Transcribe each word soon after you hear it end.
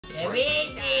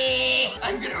Luigi!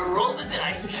 I'm gonna roll the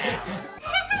dice now.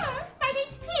 My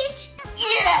name's Peach.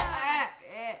 Yeah!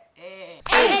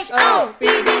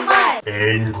 HobbyFamily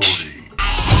Angry.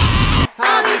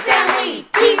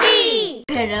 HobbyFamilyTV.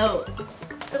 Hello.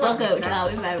 Welcome to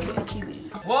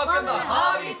HobbyFamilyTV. Welcome to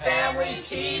HobbyFamily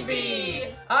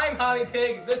TV. I'm Hobby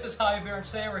Pig, this is Hobby Bear, and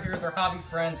today we're here with our hobby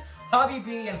friends, Hobby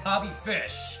Bee and Hobby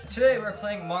Fish. Today we're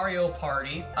playing Mario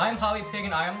Party. I'm Hobby Pig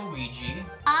and I am Luigi.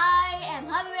 I am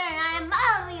Hobby Bear and I am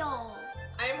Mario.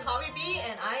 I am Hobby Bee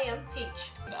and I am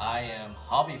Peach. And I am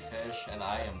Hobby Fish and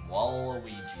I am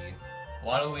Waluigi.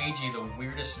 Waluigi, the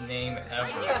weirdest name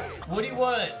ever. Woody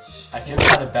Woods. I feel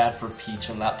kind of bad for Peach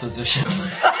in that position.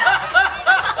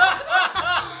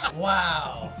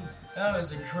 Wow, that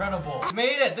was incredible. We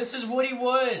made it, this is Woody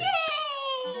Woods.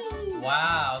 Yay!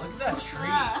 Wow, look at that tree.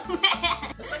 Oh, man.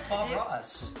 That's like Bob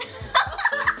Ross.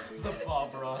 The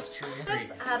Bob Ross tree.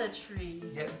 Let's add a tree.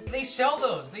 Yeah, they sell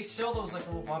those like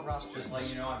little Bob Ross trees. Just let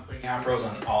you know I'm putting afros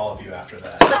on all of you after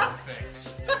that. Perfect.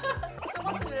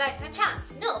 Once in a lifetime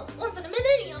chance. No, once in a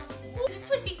millennium. This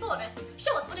twisty chorus.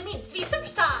 Show us what it means to be a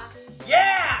superstar.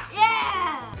 Yeah!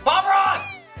 Yeah! Bob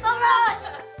Ross! Bob Ross!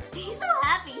 He's so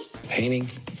happy. Painting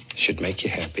should make you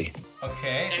happy.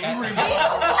 Okay.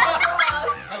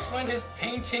 That's when his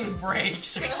painting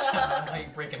breaks or something. How you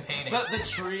break a painting. The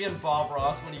tree and Bob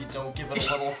Ross when you don't give it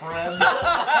a little friend.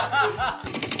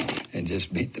 And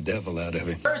just beat the devil out of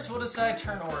him. First, we'll decide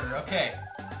turn order. Okay.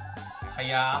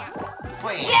 Hiya.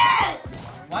 Wait. Yes!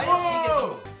 Why does he get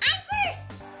Whoa! I'm first!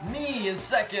 Me is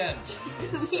second.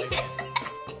 Yes!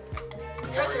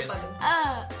 Glorious.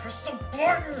 Press the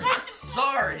button.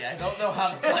 Sorry, I don't know how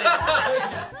to play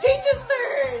this. Peach is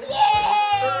third!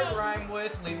 Third rhyme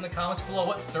with? Leave in the comments below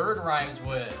what third rhymes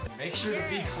with. Make sure to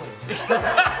be clean.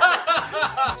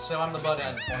 So I'm the butt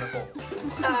end. Wonderful.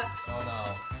 Oh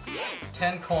no.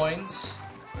 10 coins.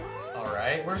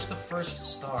 Alright, where's the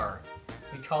first star?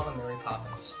 We call them Mary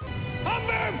Poppins. I'm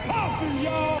Mary Poppins,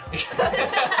 y'all!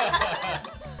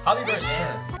 Hobby Bear's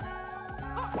turn.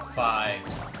 5.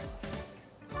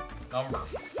 Number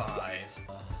 5.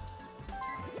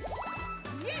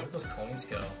 Where'd those coins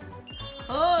go?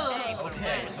 Oh!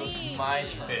 Okay, so it's my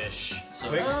turn. Fish. So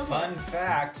Quick fun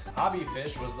fact, Hobby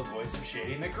Fish was the voice of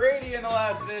Shady McGrady in the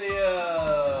last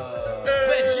video.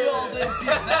 bet you all didn't see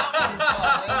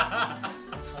that one coming.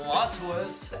 Plot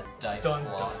twist. Dice Dun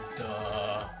block. dun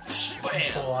dun.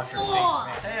 Bam. Pull off your face Oh.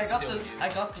 mask. Hey, It's still I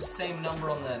got the same number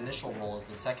on the initial roll as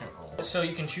the second roll. you. So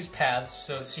you can choose paths.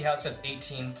 So see how it says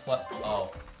 18 plus.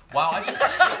 Oh. Wow, I just...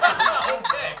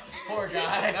 Okay. Poor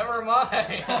guy. Never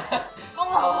mind.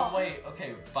 Oh, wait.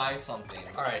 Okay, buy something.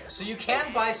 Alright, so you can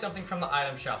buy something from the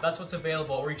item shop. That's what's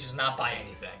available, or you just not buy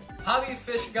anything. Hobby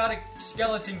Fish got a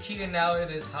skeleton key, and now it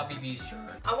is Hobby Bee's turn.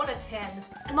 I want a 10.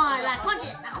 Come on, like, punch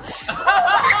it.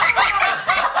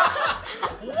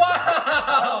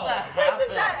 Wow! When does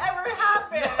that ever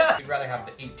happen? We'd rather have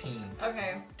the 18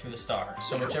 Okay. to the star.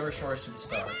 So whichever shores to the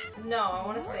star. No, I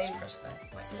want to save Press that.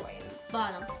 my coins.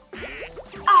 Bottom.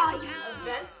 Oh, yeah.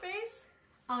 Event space?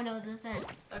 Oh no, it's a fin.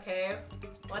 Okay.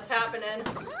 What's happening?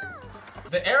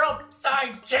 The arrow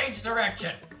sign changed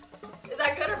direction! Is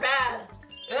that good or bad?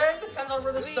 It depends on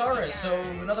where the star is, so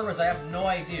in other words, I have no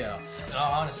idea. In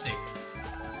all honesty.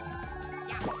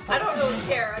 I don't really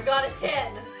care. I got a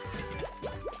 10.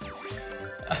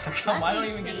 Come, I don't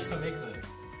Lucky even get to space. make the...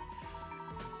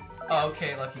 Oh,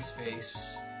 okay, lucky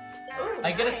space. Ooh,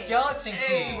 I get a nice. skeleton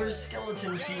Hey, key! we're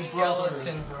skeleton key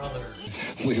Skeleton brothers.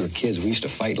 We were kids, we used to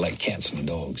fight like cats and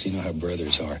dogs. You know how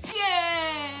brothers are.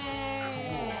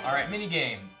 Yay! Alright,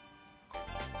 minigame.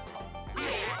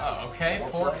 Oh, okay,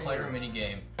 4-player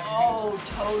minigame. Oh,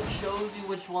 Toad shows you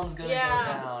which one's gonna Yeah.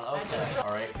 go down. Okay.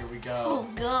 Alright, here we go. Oh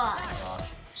gosh. Gosh.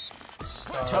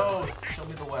 Star. Toad, show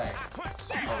me the way. Oh,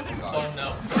 God. Oh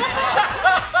no.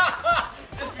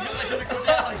 It's because I couldn't go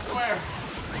down, I swear.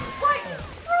 What?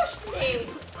 Crushed me.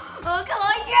 Oh, come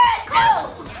on, yes! No!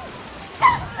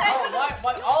 Oh,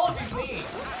 what all of you mean?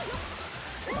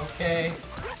 Okay.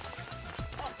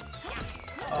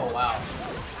 Oh, wow.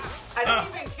 I don't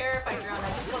even care if I drown. I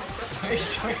just want to crush What are you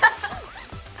doing? I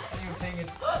didn't even think it.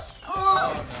 Oh,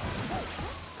 Oh,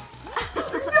 no.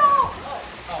 No!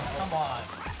 Oh, come on.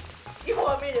 You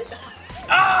want me to die?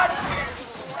 Ah!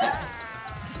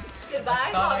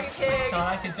 Goodbye, Hobby Pig.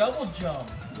 Thought I could double jump.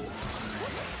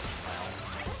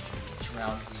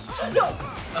 Drown Luigi. No!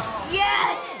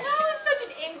 yes! That was such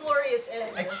an inglorious end.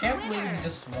 I can't believe you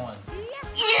just won.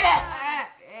 Yes!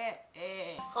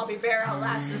 Hobby Bear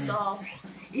outlasts us all.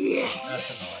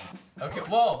 That's annoying. Okay,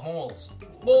 whoa, moles.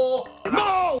 Mole!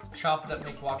 No! Chop it up,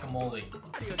 make guacamole.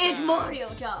 It's Mario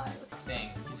time. Dang.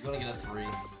 He's gonna get a 3.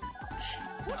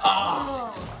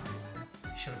 Ah! Oh.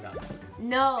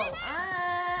 No.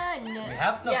 We No.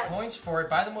 have enough Yes. points for it.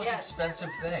 Buy the most Yes. expensive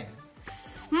thing.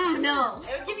 No.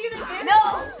 It would give you an advantage. No.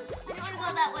 I don't want to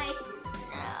go that way.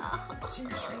 No. See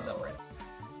your screen's up, right?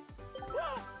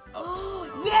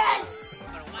 Yes.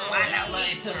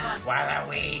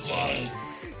 Waluigi.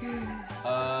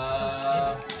 So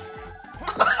skinny.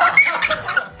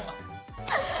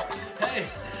 Hey!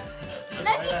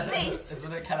 Let me space.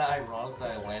 Isn't it kind of ironic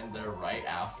that I land there right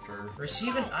after?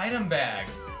 Receive an item bag.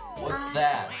 What's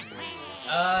that?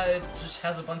 It just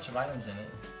has a bunch of items in it.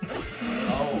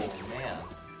 Oh, man.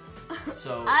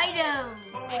 So... Item.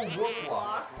 Oh, wood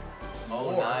block.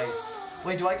 Oh, nice.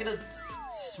 Wait, do I get to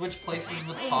switch places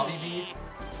with Hobby Bee?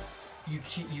 You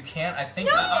can't. I think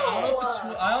No!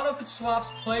 I don't know if it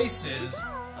swaps places,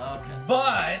 Okay.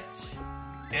 but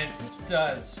it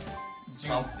does do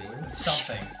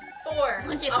Something. 4.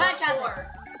 Would you I want punch on 4.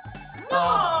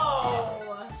 Oh.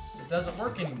 No! It doesn't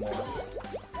work anymore.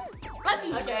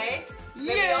 Lucky. Okay.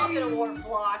 Maybe I'll get a warp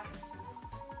block.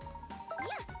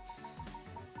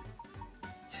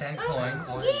 10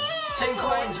 coins. 10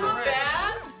 coins, you're Not rich.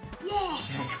 bad. Yeah.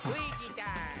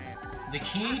 The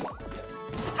key.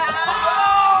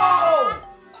 Ah!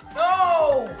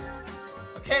 No!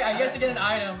 Okay, I guess I get an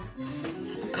item.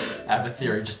 I have a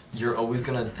theory, just you're always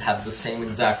gonna have the same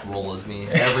exact roll as me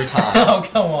every time. Oh,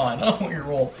 come on. I don't want your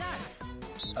roll.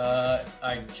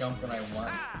 I jump when I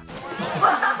want.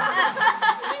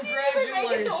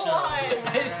 Make it to 1.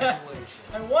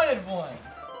 I wanted one.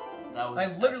 That was I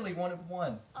literally wanted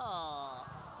one. Aww.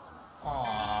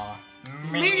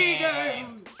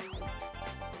 Minigame.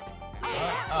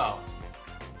 Oh.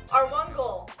 Our one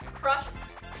goal. Crush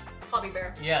Hobby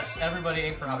Bear. Yes, everybody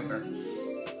aim for Hobby Bear.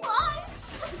 Why?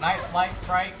 Night, light,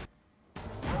 fright.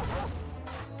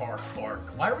 Bark, bark.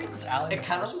 Why are we in this alley? It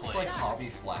kind of looks like Hobby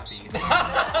Flappy.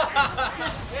 Yeah,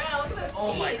 look at those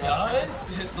Oh my teeth. gosh, I Does?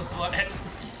 just hit the button.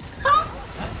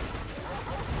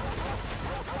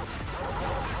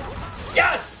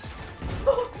 Yes!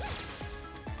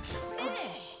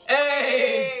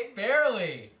 Hey!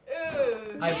 Barely!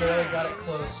 Ooh. I barely got it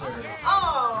closer.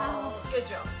 Oh, good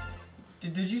job.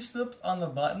 Did you slip on the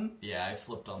button? Yeah, I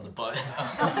slipped on the button.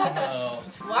 Oh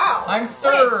no. Wow. I'm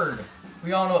third!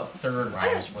 We all know what third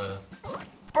rhymes with.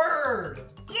 Bird!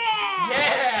 Yeah.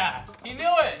 Yeah! He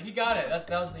knew it! He got it. That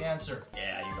was the answer.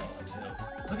 Yeah, you got one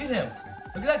too. Look at him.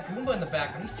 Look at that Goomba in the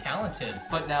background. He's talented.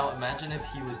 But now imagine if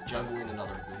he was juggling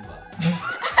another Goomba.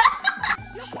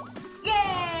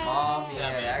 Yeah. Mommy, I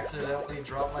Sammy. accidentally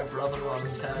dropped my brother on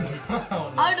his head.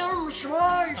 Oh no. Item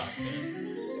smash.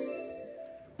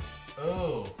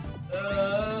 Oh.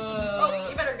 Oh,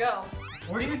 you better go.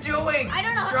 What are you doing? I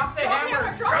don't know. Drop the Drop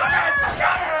hammer. it, drop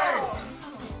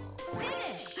it.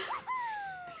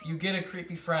 You get a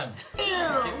creepy friend.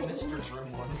 Get Mr.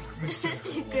 Gremlin. Sister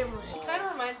Gremlin. Kind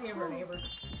of reminds me of her neighbor.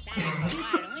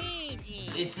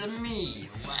 It's a me.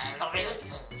 I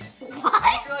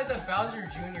just realized that Bowser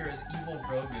Jr. is evil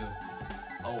Grogu.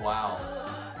 Oh wow.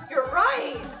 You're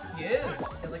right. He is. He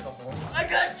has like a horn. I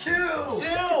got 2!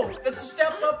 2! That's a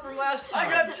step up from last time.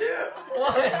 I got 2!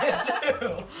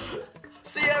 1, 2.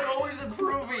 See, I'm always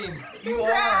improving. You are.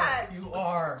 Congrats. You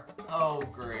are. Oh,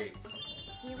 great.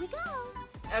 Here we go.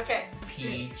 Okay.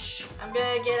 Peach. I'm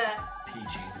gonna get a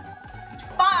Peachy.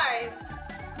 5.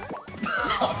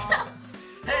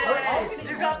 Hey,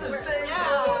 you got the same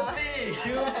goal as me. 2,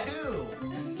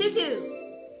 2. 2-2.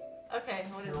 Okay,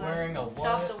 what is You're this? wearing a Stop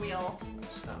what? the wheel.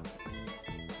 Stop.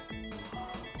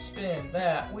 Spin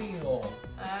that wheel.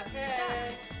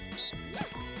 Okay.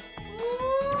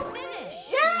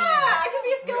 Yeah, I can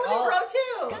be a skeleton all- bro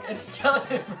too. It's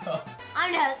Skeleton Bro.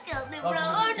 I'm not a skeleton bro.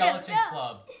 Welcome to the Oh, Skeleton no.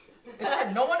 Club.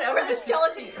 No one ever We're the gets to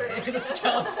skeleton crew. the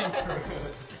Skeleton Crew.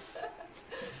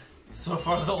 So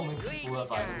far, the only people who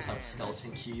have items have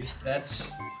skeleton keys.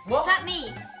 That's... Well, Is that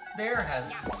me? Bear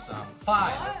has some.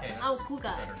 5. Okay, that's Oh, cool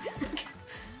guy. better.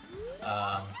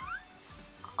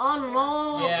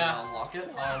 Unroll. Yeah. Unlock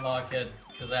it. I'll unlock it,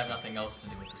 because I have nothing else to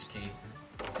do with this key.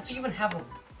 Does it even have a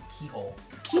keyhole?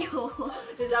 Cute.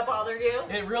 Does that bother you?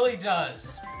 It really does.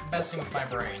 It's messing with my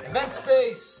brain. Event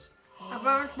space!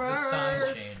 The sign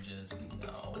changes, we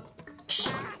know.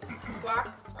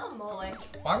 Squawk. Oh, mole.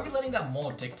 Why are we letting that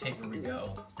mole dictate where we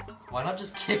go? Why not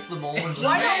just kick the mole and just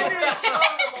Why make not? it?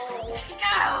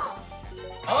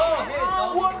 Oh, hey, it's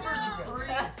all 1 versus 3.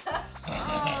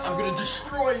 I'm gonna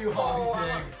destroy you, Oh,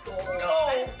 Hobby I'm Pig. a goal.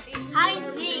 Hide and seek. Hide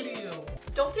and seek.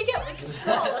 Don't pick at Winky's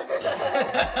collar.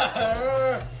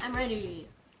 I'm ready.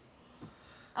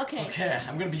 Okay. Okay,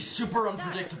 I'm gonna be super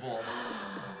unpredictable.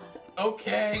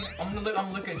 Okay, I'm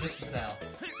looking at just you now.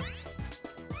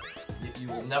 You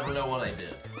will never know what I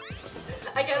did.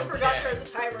 I kind of forgot there was a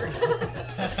timer.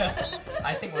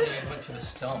 stuck to the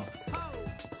stump.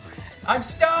 I'm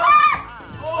stuck!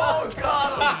 Oh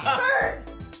god! Burn!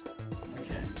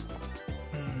 Okay.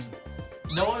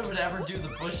 No one would ever do the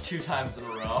bush 2 times in a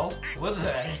row, would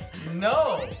they?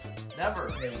 No!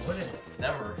 Never. They wouldn't.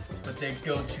 Never. But they'd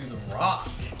go to the rock.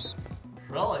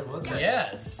 Really? Would they?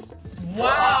 Yes. Wow!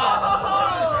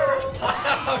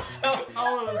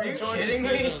 Oh, it was Are you a joint kidding me?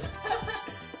 decision.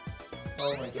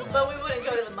 Oh my god. But we wouldn't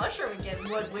go to the mushroom again,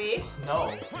 would we?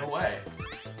 No, no way.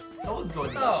 No one's going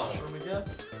to the No. mushroom again.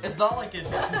 It's not like it's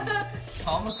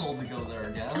comical to go there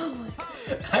again.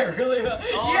 I really...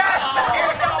 Oh, yes! no.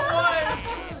 I got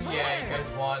one! Yeah, you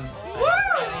guys won.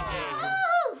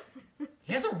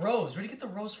 He has a rose. Where'd he get the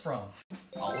rose from?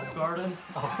 Olive Garden?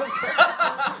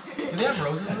 Do they have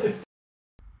roses in it?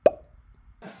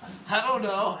 I don't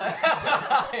know.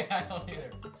 I don't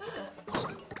either.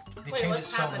 They Wait, changed it what's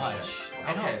so happening? much. I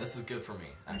Okay, know. this is good for me,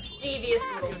 actually. Devious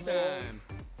little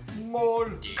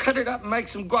moles. Cut it up and make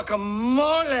some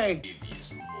guacamole.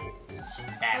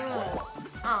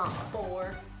 Oh,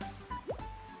 4.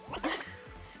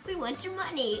 we want your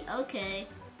money. Okay.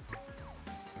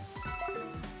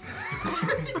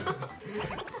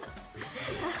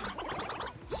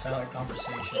 Silent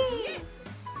conversations with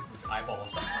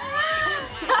eyeballs.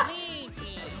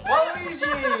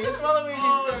 Waluigi! It's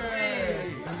Waluigi's turn!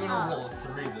 Hey, I'm gonna roll a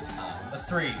 3 this time. A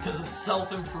 3. Because of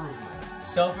self-improvement.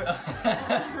 Self. It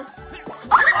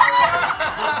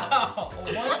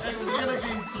was gonna be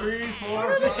 3,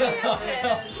 4, The 5.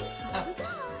 chances?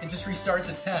 It just restarts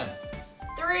at 10.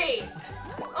 3.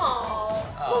 Oh,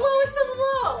 the Oh. lowest of the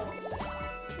low.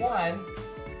 1.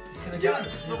 Could have Dude,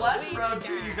 gotten the last round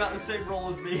too, you got the same roll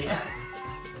as me.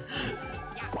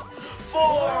 4!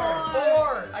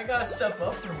 4. I gotta step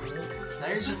up from you. Now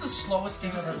you're This is the slowest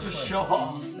game I've ever just played. show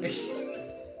off.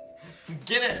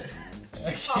 Get it.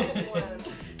 Probably.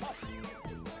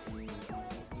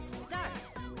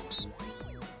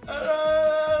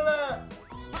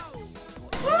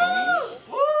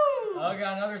 I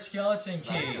got another skeleton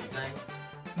key. Thing.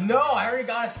 No, I already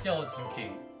got a skeleton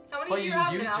key. How many But do you you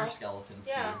have used now? your skeleton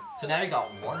key. Yeah. So now you got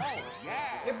 1.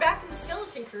 You're back in the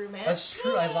skeleton crew, man. That's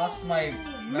true, I lost my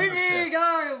membership.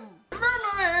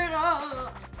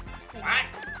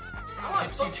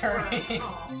 Tipsy turning.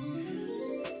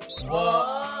 Whoa.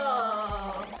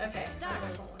 Oh. Okay.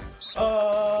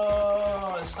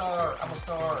 Oh, a star. I'm a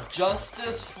star.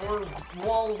 Justice for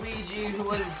Waluigi, who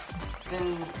has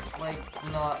been, like,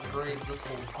 not great this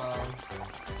whole time.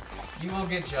 You will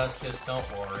get justice, don't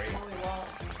worry. No, we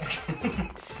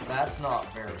won't. That's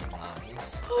not very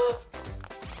nice.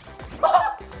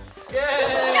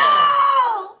 Yay!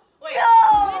 No! Wait. No!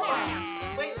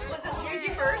 Wait, was this Luigi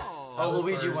first? Oh, was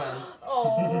Luigi first. wins.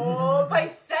 Oh, by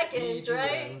seconds, Luigi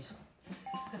right? wins.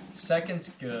 Second's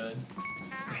good.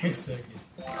 3 seconds.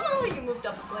 Oh, you moved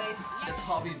up a place. It's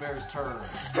Hobby Bear's turn.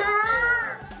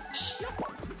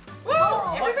 Woo!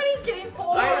 Everybody's getting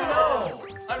 4. I know!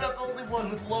 I'm not the only one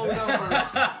with low numbers.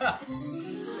 I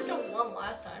got 1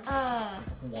 last time.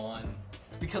 1.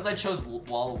 It's because I chose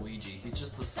Waluigi. He's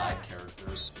just the side character.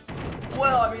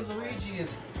 Well, I mean, Luigi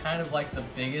is kind of like the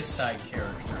biggest side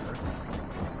character.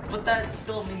 But that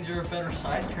still means you're a better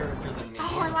side character than me.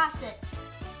 Oh, I lost it.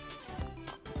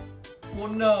 Well,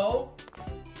 no.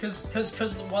 Because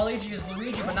Waluigi is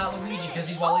Luigi, but not Luigi, because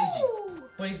he's Waluigi.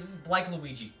 But he's like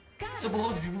Luigi. So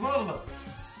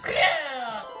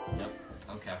Yeah! Yep.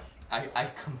 Okay. I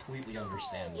completely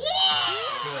understand. Good.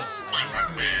 I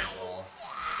need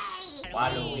to.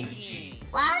 Waluigi.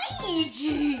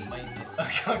 Waluigi.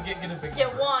 Get a big Get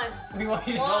number. 1. We want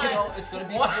you to One. get No, it's gonna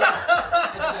be 4. One.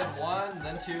 It's been 1,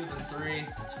 then 2, then 3.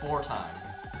 It's 4 time.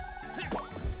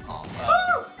 Oh man.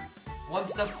 1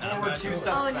 step forward, 2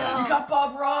 steps Oh, back. no. You got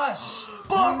Bob Ross!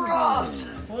 Bob Ross! Hi,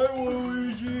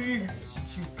 Waluigi!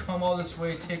 Since you come all this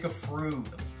way, take a fruit.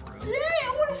 A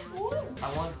fruit? I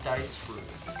want dice fruit.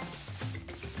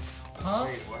 Huh?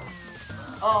 Wait, what?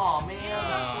 Oh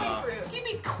man. Fruit. Give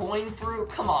me coin fruit?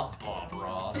 Come on, Bob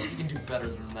Ross. You can do better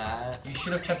than that. You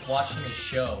should have kept watching his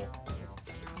show.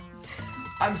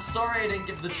 I'm sorry I didn't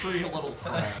give the tree a little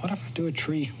friend. What if I do a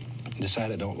tree and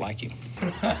decide I don't like you?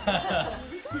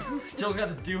 Still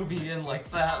gotta do me in like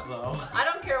that though. I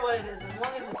don't care what it is, as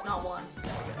long as it's not 1.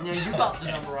 Yeah, you got the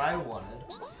number I wanted.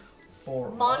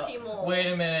 4. Monty Mole. Wait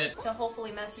a minute. To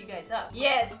hopefully mess you guys up.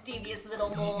 Yes, devious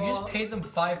little mole. You just paid them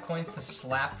 5 coins to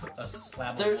slap a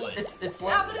slab They're, of wood. it's Yeah,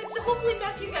 like but it's to hopefully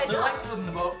mess you guys they're up. like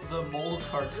the mold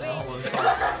cartel or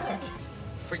something.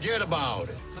 Forget about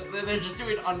it. They're just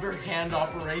doing underhand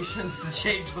operations to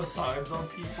change the signs on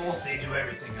people. They do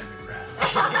everything underground.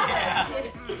 Yeah.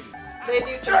 They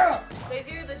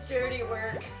do the dirty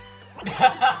work. They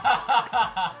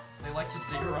like to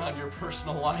dig around your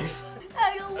personal life.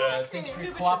 I don't want Thanks it. for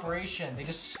your cooperation. They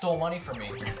just stole money from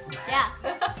me. Yeah.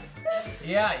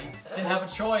 Yeah, you didn't have a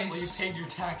Well, you choice. paid your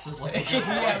taxes like a good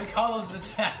Yeah, boy. we call those the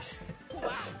tax.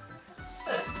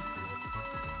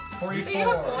 44. You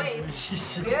have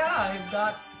points. Yeah, I've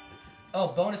got. Oh,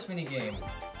 bonus mini game.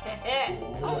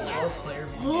 Four player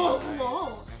mini Whoa, game.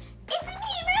 whoa. It's me,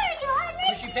 Mario. I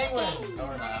like Pushy penguin. No,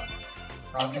 we're not.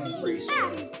 Rockin'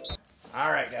 Racer.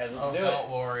 Alright, guys, let's Oh, do don't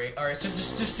worry. All right, so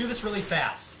just do this really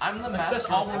fast. I'm the That's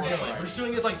master all of we're horse doing. riding. We're just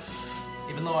doing it like.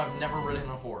 Even though I've never ridden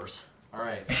a horse.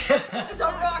 Alright. This is a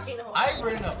rocking horse. I've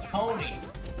ridden a pony.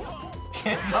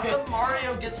 How come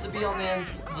Mario gets to be on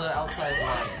the outside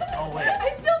line? Oh, wait.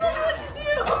 I still don't know what to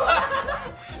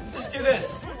do. Just do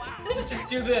this. Just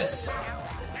do this.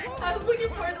 I was looking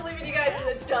forward to leaving you guys in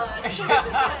the dust.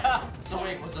 So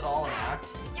wait, was it all an act?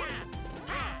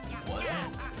 Was it?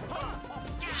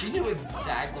 She knew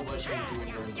exactly what she was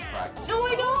doing during the practice. No,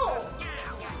 I don't.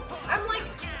 I'm like,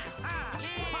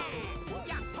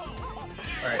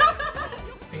 Alright.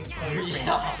 Pointer fingers.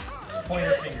 Yeah.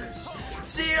 Pointer fingers.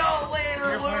 See y'all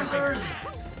later, losers!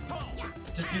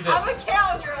 Just do I'm a this.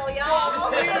 cowgirl,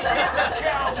 y'all. Waluigi is a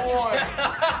cowboy!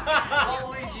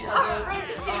 Waluigi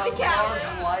has a large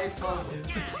life of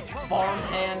farm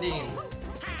handing.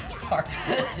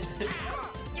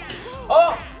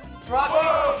 Oh! Rocky!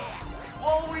 Whoa!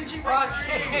 Waluigi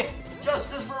Rocky! victory!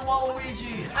 Justice for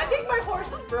Waluigi! I think my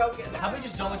horse is broken. How about you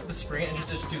just don't look at the screen and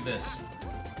just do this?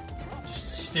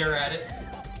 Just stare at it.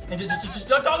 And just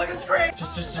don't look at the screen!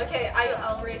 Just. Okay,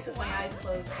 I'll race with my eyes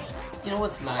closed. You know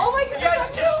what's nice? Oh my goodness, Yeah,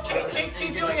 I just do. keep You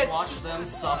doing just it. watch them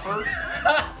suffer.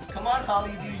 Come on,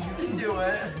 Hobby B, you can do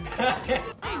it.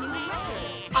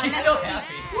 He's so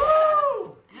happy.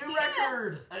 Woo! New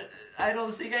record! I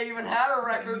don't think I even had a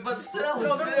record, but still,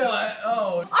 No, it's they're new. what?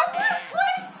 Oh. I'm last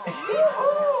place.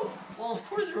 Woohoo! Well, of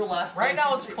course you're last Right place.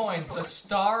 now it's coins. A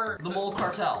star. The Mole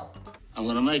Cartel. I'm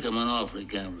gonna make him an offer he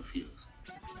can't refuse.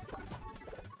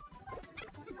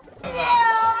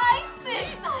 I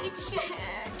fish my chair.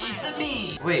 It's a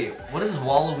me! Wait, what does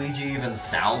Waluigi even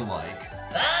sound like?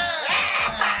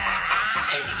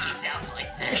 I think he sounds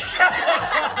like this.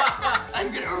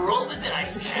 I'm gonna roll the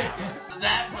dice now.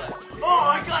 That one. Oh,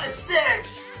 I got a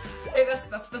 6! Hey, that's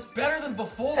better than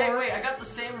before. Hey, wait, I got the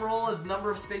same roll as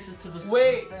number of spaces to the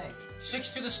Wait. thing. 6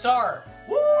 to the star.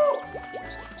 Woo!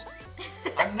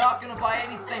 I'm not gonna buy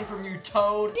anything from you,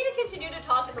 Toad. You need to continue to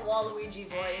talk in the Waluigi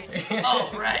voice. Oh,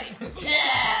 right.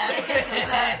 Yeah!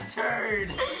 That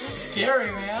turd!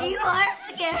 Scary, man. You are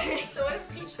scary. So what does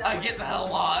Peach I sound? get the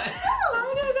hell out. I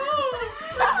don't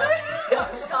know.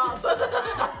 Stop.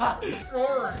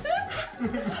 Roar.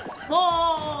 4. I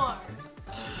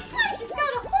just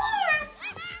got a 4.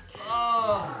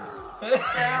 Oh,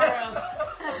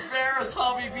 spare us,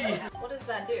 Hobby B. What does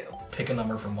that do? Pick a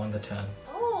number from 1 to 10.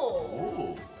 Oh,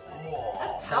 Ooh,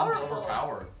 that's sounds powerful.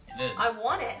 overpowered. It is. I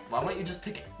want it. Why don't you just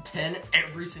pick 10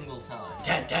 every single time?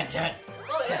 10, 10, 10.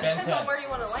 Well, it 10, depends 10. on where you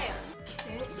want to land.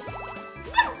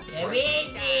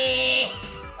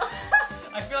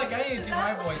 I feel like I need to do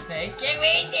my voice, Nate. It's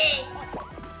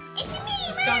me,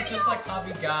 This sounds just like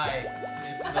Hobby Guy,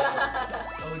 if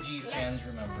the OG fans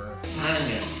remember.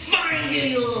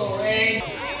 We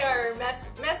are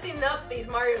messing up these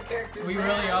Mario characters. We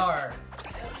really are.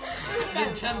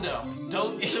 Nintendo,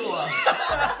 don't sue us.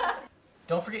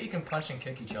 Don't forget you can punch and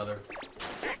kick each other.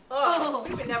 Oh,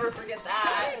 you would never forget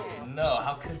that. No,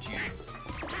 how could you?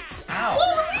 Ow!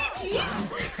 Luigi!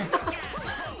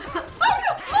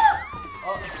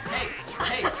 Oh,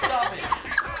 hey, stop it.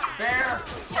 Bear,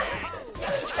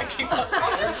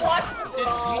 I'll just watch them Did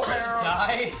fall. Peach just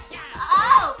die?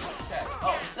 Oh! okay,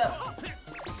 oh, 7.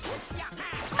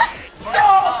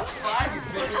 No! 5 is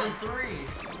bigger than 3.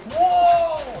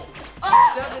 Whoa!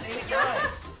 7, 8, 9.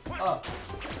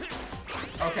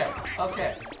 Okay.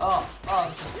 Oh,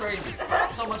 this is crazy.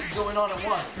 So much is going on at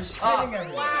once. You're spinning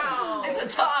everywhere. Wow. It's a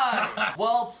tie!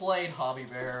 Well played, Hobby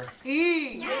Bear.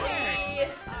 Yay.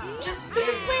 Just take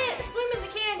a swim in the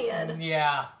canyon.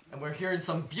 Yeah. And we're hearing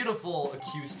some beautiful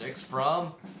acoustics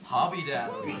from Hobby Dad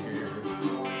over here.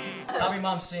 Hobby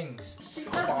Mom sings. Sing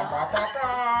for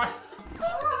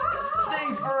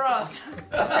us!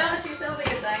 She sounds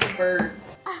like a dying bird.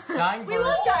 Dying We birds.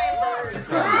 love dying birds.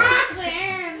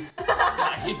 Dying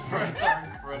birds are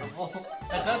incredible.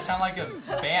 That does sound like a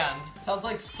band. Sounds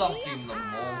like something the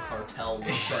Mole Cartel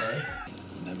would say.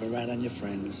 Never rat on your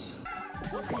friends.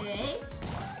 Okay.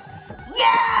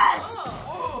 Yes!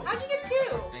 Oh, How'd you get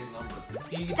 2? big number.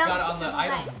 He Double got it on the triple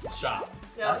item dice. shop.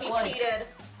 No, That's he like- cheated.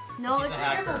 No, He's it's a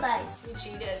hacker. triple dice. He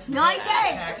cheated. No, I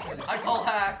didn't. Taxes. I call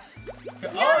hacks. Oh, he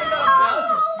got a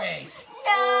Bowser space.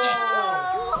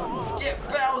 No! Get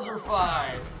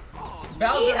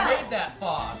Bowser Yeah. made that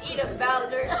fog. Eat a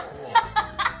Bowser.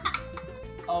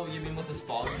 Oh, you mean with his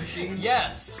fog machine?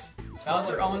 Yes.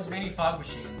 Bowser owns many fog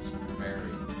machines.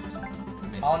 Very.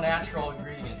 All natural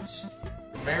ingredients.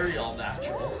 Very all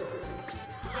natural.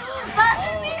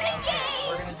 Bowser Minigames!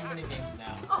 We're gonna do mini games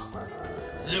now.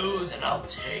 Lose and I'll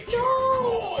take your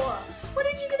No! coins. What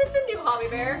did you get us into, Hobby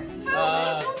Bear?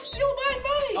 Don't steal my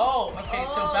money. Oh, okay,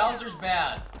 so Oh. Bowser's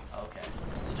bad. Okay.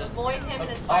 So just Avoid him and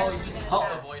his Oh, breath. you just Oh.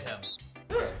 avoid him.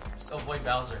 Just avoid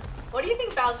Bowser. What do you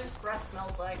think Bowser's breath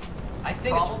smells like? I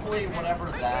think it's probably whatever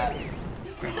that.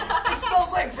 It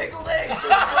smells like pickled eggs.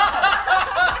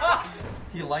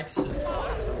 He likes his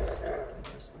toast.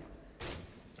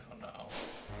 Oh no.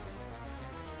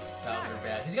 Bowser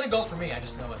bad. He's gonna go for me, I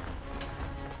just know it.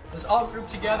 Let's all group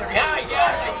together. Yeah,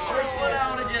 yes! First one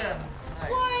out again.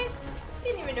 Nice. What?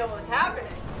 Didn't even know what was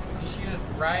happening. You should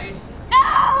ride.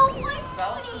 Oh my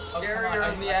Bowser's Oh, come scarier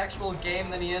on, in the actual game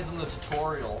than he is in the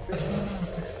tutorial.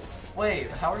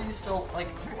 Wait, how are you still, like,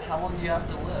 how long do you have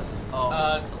to live? Oh,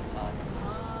 until time.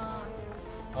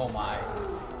 Oh my.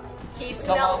 He Come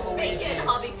smells on, bacon, Luigi.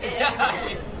 Hobby Pig.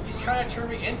 Yeah, he's trying to turn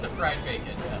me into fried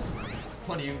bacon, yes.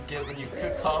 What do you get when you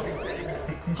cook hobby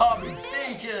bacon? Hobby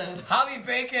bacon! Hobby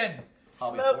bacon!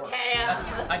 Hobby Smoked pork. That's,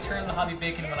 ham. I turn the hobby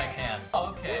bacon when I tan. Oh,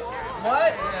 okay.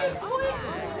 What? What?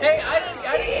 Hey, I didn't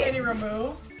get any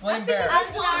removed. Blame Bear.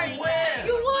 I'm sorry.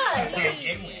 You won.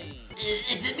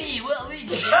 It's a me,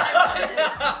 Luigi.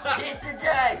 Hit the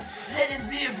dice. Let it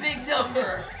be a big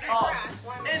number. Oh,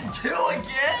 and 2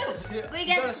 again? We You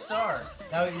get- got a star.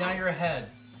 Now you're ahead.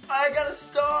 I got a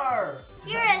star!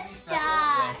 You're a star.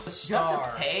 Yes, a You have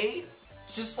star. to pay?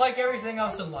 Just like everything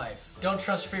else in life. Don't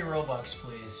trust free Robux,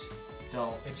 please.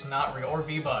 Don't. It's not real. Or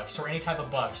V-Bucks, or any type of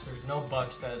bucks. There's no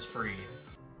bucks that is free.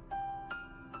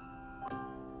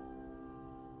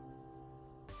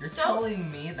 You're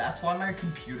telling me that's why my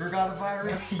computer got a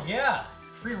virus? Yeah.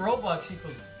 Free Robux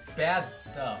equals bad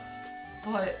stuff.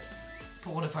 But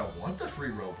what if I want the free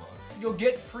Robux? You'll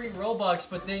get free Robux,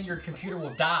 but then your computer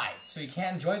will die, so you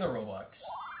can't enjoy the Robux.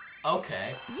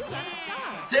 Okay. You got a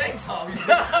star. Thanks, Hobby.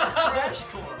 Crash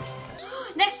course.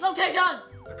 Next location.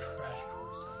 A crash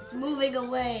course. It's moving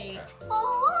away. Do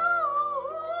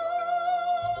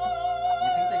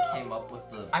you think they came up with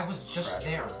the I was just crash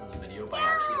there. course in the video by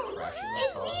actually crashing that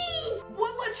It's car? me.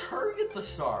 What lets her get the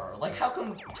star? Like, how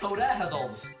come Toadette has all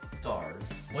the stars?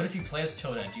 What if you play as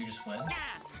Toadette? Do you just win?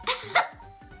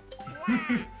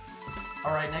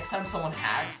 Alright, next time someone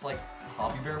hacks, like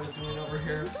Hobby Bear was doing over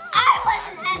here, I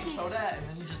wasn't happy. Toadette, and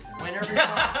then you just win every time.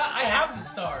 I have the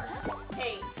stars.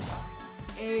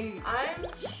 8. I'm...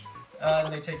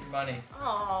 And they take your money.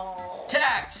 Oh.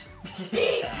 Tact!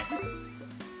 Okay.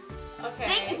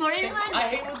 Thank you for your money. I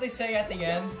hate what they say at the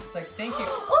end. It's like, thank you.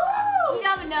 You don't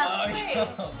have enough. Oh, wait.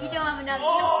 no. You don't have enough.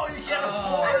 Oh, you can't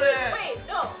afford it! Wait,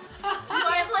 no. Do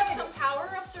I have like some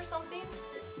power-ups or something?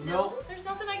 Nope. There's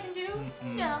nothing I can do?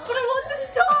 No. But I want the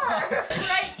star!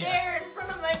 Right there in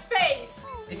front of my face.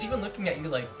 It's even looking at you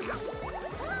like,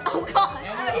 Oh gosh.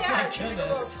 Oh yeah, my it's like a little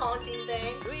goodness. taunting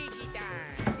thing.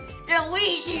 The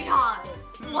Luigi time.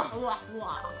 Wah, wah,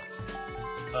 wah.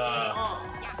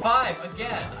 5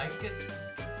 again. I get.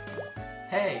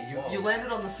 Hey, Whoa. you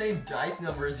landed on the same dice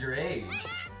number as your age.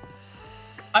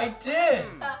 I did.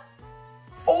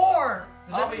 4.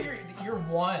 Does that Hobby. mean you're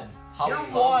 1? Hobby You're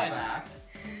fun 1. fact,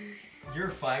 you're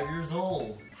 5 years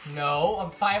old. No,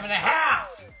 I'm 5.5.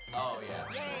 Oh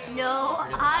yeah. No,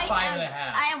 I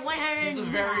 5.5. am 100. He's a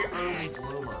very early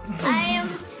bloomer. I am.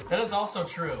 That is also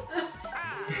true.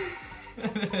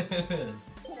 It is.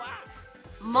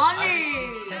 Money.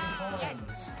 10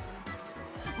 coins.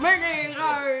 Money. Like,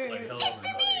 hello, It's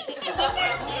me.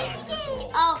 everybody.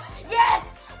 Oh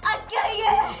yes, I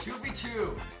got it.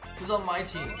 2v2. Who's on my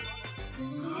team?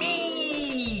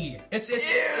 Me! It's You!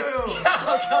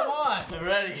 oh, come on!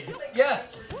 Ready?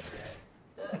 Yes!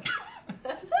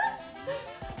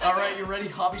 Alright, you ready,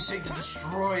 Hobby Pig, to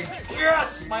destroy?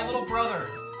 Yes! My little brother!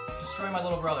 Destroy my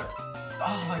little brother.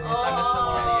 Oh, I missed them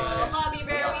on the edge. Hobby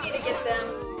Bear, we need to get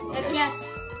them. And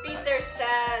Yes. beat their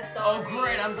sad Oh songs.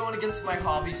 great, I'm going against my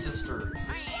hobby sister.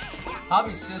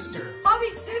 Hobby sister. Hobby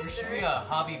There should be sister. a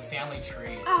hobby family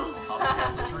tree. Oh. Hobby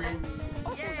family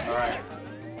tree. Alright,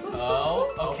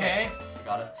 Oh, okay.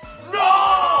 got it.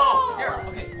 No! Here,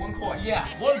 okay, 1 coin. Yeah.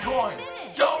 1 coin.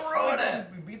 Don't ruin it!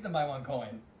 We beat them by 1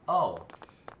 coin. Oh.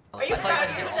 Are you I thought proud you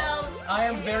of did. yourselves? I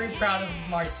am very proud of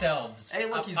myself. Hey,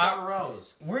 look, he's got a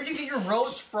rose. Where'd you get your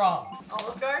rose from?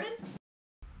 Olive Garden?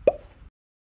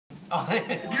 Oh,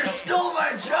 You stole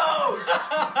my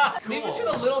joke! Leave it to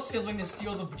the little sibling to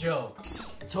steal the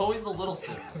jokes. It's always the little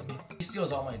sibling. He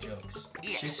steals all my jokes.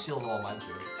 She steals all my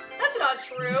jokes. That's not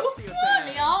true.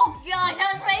 Oh gosh,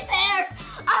 I was right there.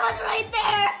 I was right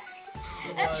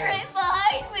there. That's right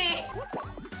behind me.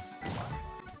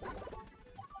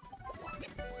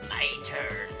 My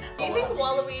turn. Do you think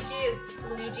Waluigi is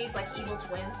Luigi's like evil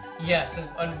twin? Yes, and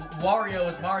Wario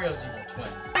is Mario's evil twin.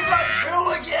 I got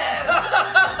 2 again!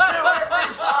 2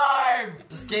 every time!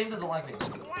 This game doesn't like me.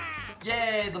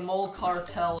 Yay, the mole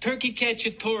cartel Turkey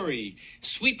cacciatore,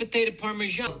 sweet potato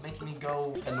parmesan. is making me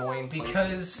go annoying places.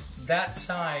 Because that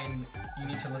sign, you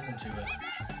need to listen to it.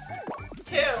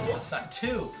 2. The sign,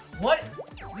 2. What?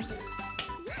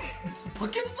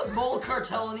 What gives the mole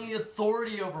cartel any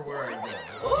authority over where I live?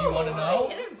 Do you want to know?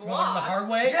 Hidden You want to know the hard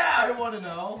way? Yeah, I want to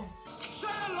know.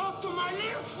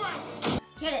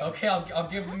 Get it. Okay, I'll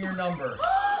give them your number.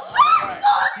 Alright.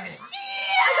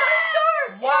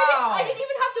 Wow! I didn't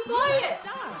even have to buy it.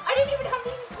 I didn't even have to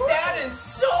use coins. That is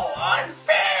so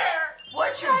unfair!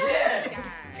 What you get?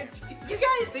 You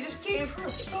guys, They just gave her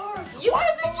a star. you Why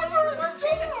guys did they give her a weren't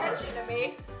paying star? attention to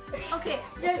me. Okay,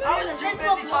 there's I was too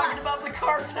busy talking about the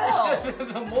cartel.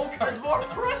 The mole There's card. more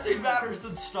pressing matters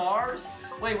than stars.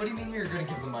 Wait, what do you mean you're gonna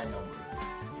give them my number?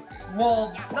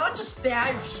 Well, not just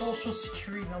that, your social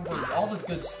security number, all the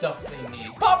good stuff they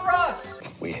need. Bob Ross!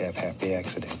 We have happy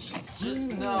accidents.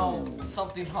 Just know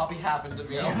something hobby happened to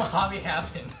me. You know, my hobby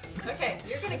happened. Okay,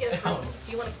 you're gonna get a fruit.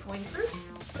 Do you want a coin fruit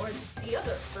or the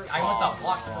other fruit? I want the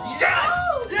block fruit. Yes!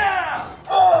 Yeah!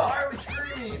 Oh, why are we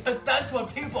screaming? That's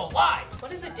what people like!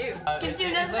 What does it do? Gives you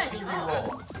It another lets me dice.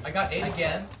 re-roll. I got 8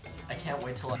 again. I can't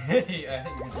wait till I... I think you're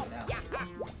gonna do it now.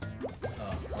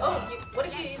 Oh, what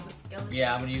if you use the skeleton?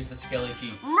 Yeah, I'm gonna use the skelly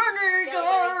key.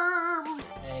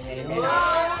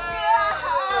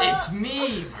 It's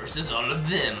me versus all of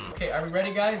them. Okay, are we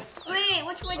ready, guys? Wait,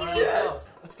 which one do you Let's use? go.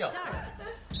 Let's go.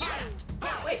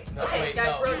 Wait, No, okay, wait,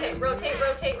 guys, no. rotate.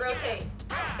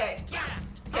 Okay.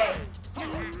 Okay.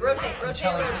 Rotate. I'm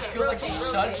telling you, this feels like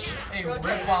such a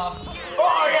rip-off.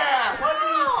 Oh yeah!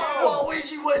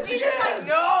 Waluigi wins again!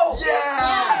 No!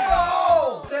 Yeah!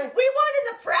 No! We won in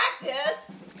the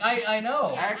practice. I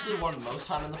know. I actually won most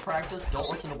time in the practice. Don't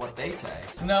listen to what they say.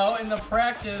 No, in the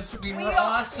practice, we were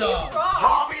awesome.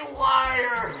 Hobby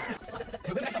liar!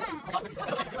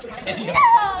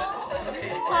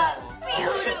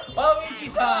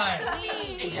 Waluigi time!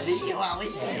 It's me,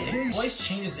 Waluigi. Voice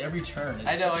changes every turn. It's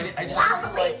I know, such a I just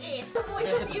Waluigi, the voice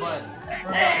hit of the beauty. button.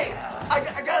 Hey!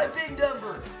 I got a big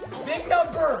number! big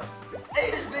number!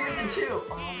 8 is bigger than 2.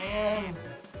 Oh man.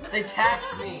 They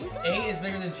taxed me. 8 is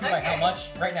bigger than 2 by how Okay. much?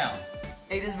 Right now.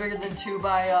 8 is bigger than 2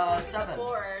 by 7.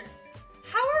 Bored.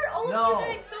 How are all of No, you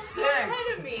guys so 6. far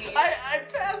ahead of me? I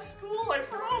passed school, I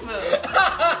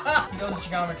promise. He knows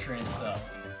geometry and stuff.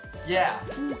 Yeah.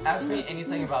 Ask me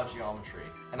anything about geometry,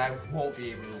 and I won't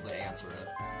be able to answer it.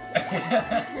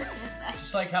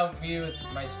 Just like how me with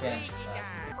my Spanish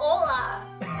class.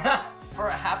 Hola. For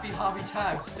a happy hobby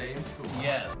time, stay in school.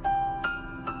 Yes.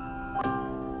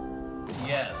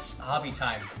 Yes, hobby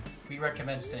time. We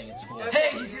recommend staying in school.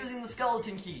 Hey, he's using the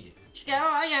skeleton key.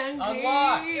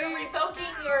 Unlock! You're revoking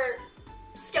your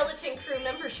skeleton crew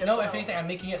membership. No, though. if anything, I'm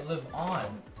making it live on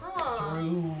Oh.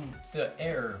 through the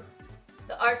air.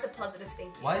 The art of positive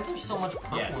thinking. Why is there so much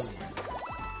purple Yes. in here?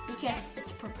 Because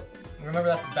it's purple. Remember,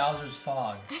 that's Bowser's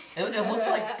fog. It looks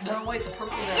like, no wait, the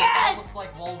purple in there Yes! looks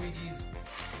like Waluigi's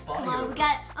body. Come on, we odor.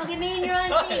 got. Okay, me and you're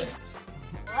on team. Yes.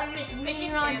 Me and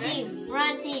you're on team. We're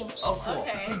on team. Oh, cool.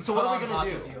 Okay. So what are we gonna Hot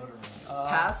do? deodorant.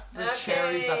 Pass the Okay.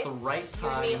 cherries at the right You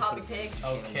and time. me, and Hobby put Pig. it in the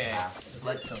Okay. basket.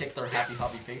 Let's So- kick their happy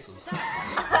hobby faces.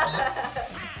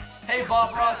 Hey,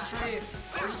 Bob Ross Tree.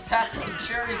 We're just passing some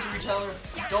cherries to each other.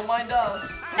 Don't mind us.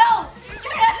 No!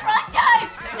 You're at the wrong time!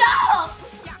 Stop!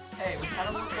 Hey, we kind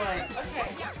of look like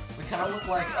Okay.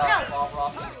 No. Bob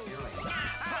Ross's earrings.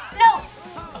 No!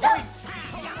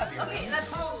 Okay, that's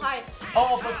a little high.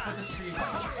 Oh, but this tree.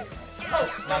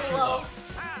 Oh, Not too low.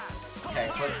 Okay,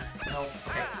 click. No.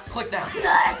 Okay, click now.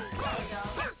 Yes!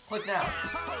 Click now.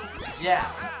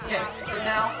 Yeah. Okay, click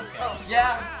now. Oh.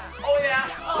 Yeah. Oh yeah.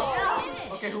 Oh.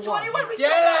 Okay, who won? 21, we still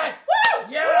Get won. it!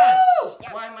 Woo! Yes!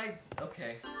 Why am I?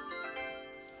 Okay.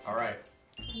 All right.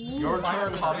 Your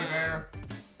turn, Hobby Bear.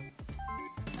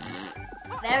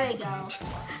 There we go.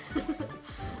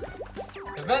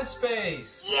 Event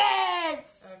space!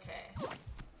 Yes! Okay.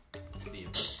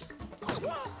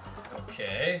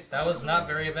 Okay, that was not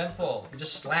very eventful. You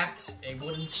just slapped a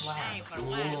wooden slab.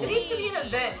 It needs to be an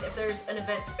event if there's an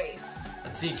event space.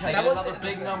 Let's see. Can I That get was another it.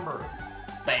 big number?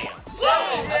 Bam.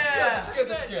 7! Yeah. That's good,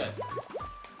 that's good.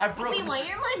 I broke. We this- want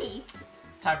your money.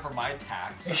 Time for my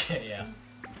tax. Okay, yeah.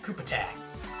 Coop attack.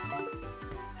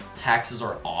 Taxes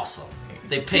are awesome.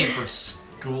 They pay for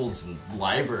schools and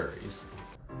libraries.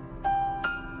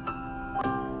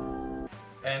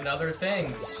 and other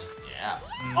things. Yeah.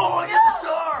 Oh, I got the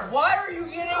star! Why are you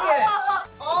getting it?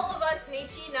 All of us need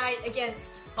to unite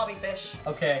against HobbyFish.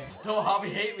 Okay. Don't hobby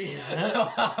hate me.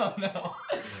 Oh no.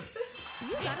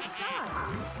 You got a star.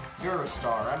 You're a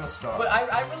star. I'm a star. But I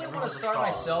really want to Everyone's a start star.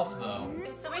 myself though.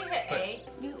 Can somebody hit A?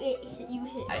 You hit.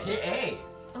 I hit A.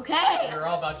 Okay. You're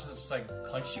all about to just like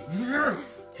punch you.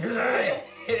 Hit A.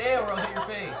 Hit A or I'll hit your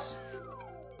face.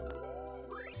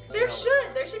 There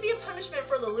should be a punishment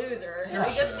for the loser.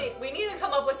 We need to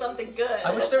come up with something good.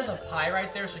 I wish there was a pie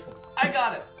right there so you could... I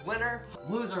got it. Winner,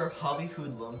 loser, hobby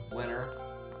hoodlum. Winner,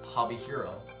 hobby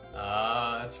hero.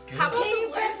 That's good. How about Can you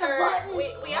the press the loser? button?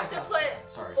 We have to put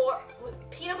Sorry.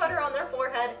 peanut butter on their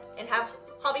forehead and have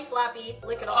Hobby Flappy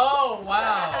lick it off. Oh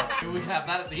wow. We can have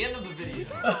that at the end of the video.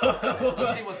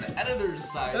 Let's see what the editor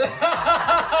decides. You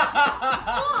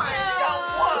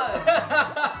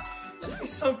got one. This is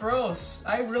so gross.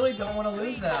 I really don't want to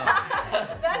lose now.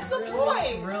 That's the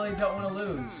point. Really don't want to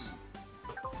lose.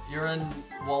 You're in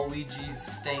Waluigi's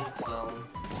stank zone.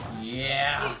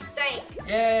 Yeah. You stink.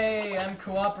 Yay, I'm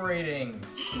cooperating.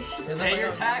 Pay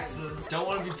your taxes. Don't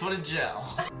want to be put in jail.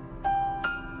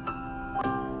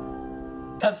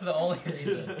 That's the only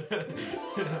reason.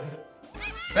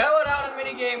 Battle it out a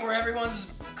minigame where everyone's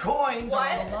coins are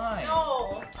on the line.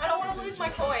 No, I don't want to lose my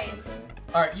coins.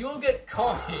 Alright, you will get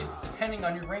coins depending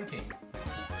on your ranking.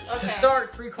 Okay. To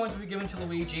start, 3 coins will be given to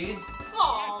Luigi.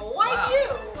 Oh, why Wow.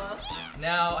 you?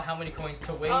 Now, how many coins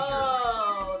to wager?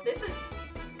 Oh, this is.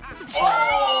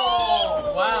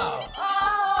 Oh! Wow.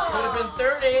 Oh! Could have been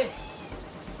 30.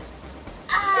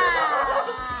 Ah.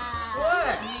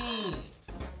 What?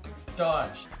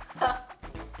 Dodge.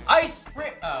 Ice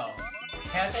spring. Oh.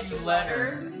 Catchy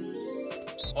letter.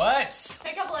 What?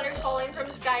 Pick up letters falling from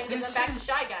the sky and give This them back to is-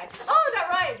 Shy Guy. Oh, that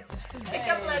rhymes. Pick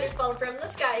up Hey. letters falling from the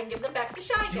sky and give them back to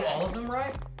Shy Guy. Do all of them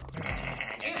right?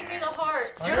 Give me the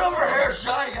heart. Get over here,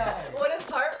 Shy Guy. What does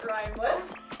heart rhyme with?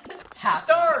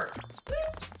 Start!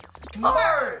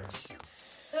 March!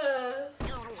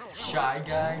 Shy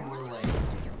Guy, we're late.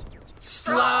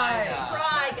 Slide!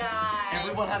 Fry Guy.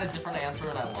 Everyone had a different answer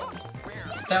and I won.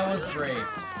 That was great.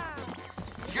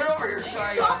 Get over here,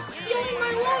 Shy Stop Guy. stealing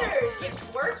my letters, you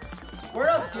twerps. We're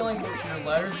not stealing your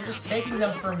letters, we're just taking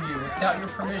them from you without your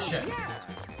permission.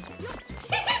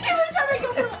 Every time I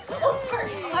go for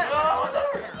heart.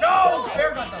 No!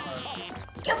 Bear got the heart.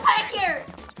 Get back here.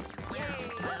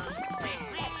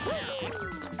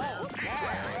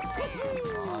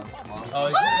 Oh,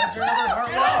 is there another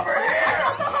heart? Get over here!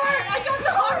 I got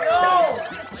the heart. No!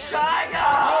 Shy Come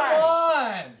Guy!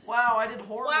 on! Wow, I did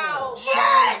horrible. Wow.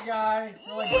 Shy guy.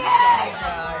 You're like Yes! bad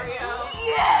guy. Mario.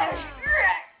 Yes.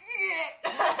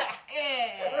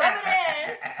 Rub it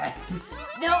in.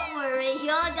 Don't worry,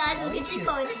 your guys will get your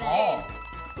coins Tall. back.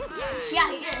 Yeah,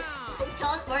 he is. He's the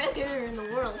tallest Mario character in the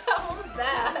world. What was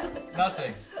that?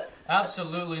 Nothing.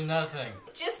 Absolutely nothing.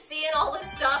 Just seeing all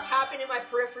this stuff happen in my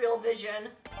peripheral vision.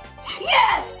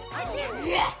 Yes!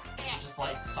 Yeah. Just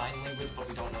like sign language, but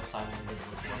we don't know sign language.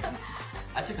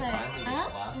 I took a sign language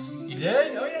class. You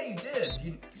did? Oh yeah, you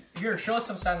did. Here, show us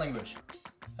some sign language.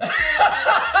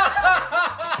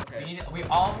 We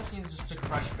all just need just to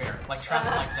crush bear, like trap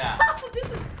him like that. This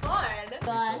is fun.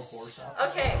 Gosh.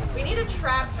 Okay, we need a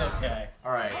trap. It's okay.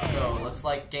 Alright, so let's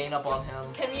like gain up on him.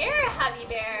 Come here, Hubby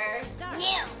Bear.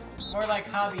 Yeah. More like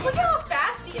hobby. Look how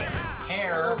fast he is.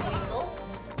 Hair. Little weasel.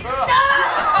 That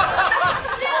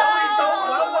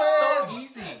was so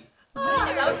easy.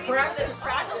 That was easier than practice.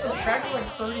 Practically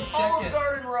like 30 Olive seconds.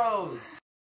 Garden Rose!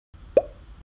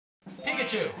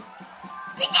 Pikachu.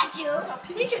 Pikachu.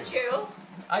 Pikachu.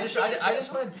 I just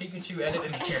wanted Pikachu edit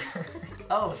in here.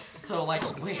 Oh, so like,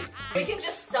 wait. We can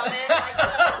just summon like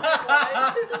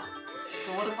whatever we want.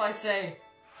 So what if I say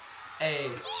a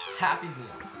Happy Meal?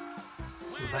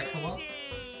 Does that come up?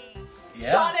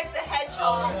 Yeah. Sonic the Oh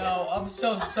Hedgehog. no, I'm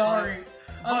so sorry.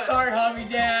 I'm sorry, Hobby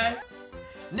Dad.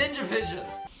 Ninja Pigeon!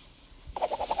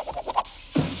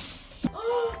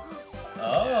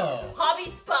 Oh. Hobby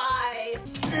Spy.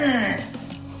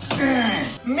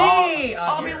 Me!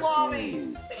 Hobby Lobby!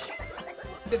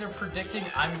 They're predicting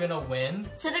I'm gonna win.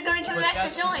 So they're gonna give But him that's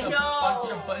extra just a coins. No.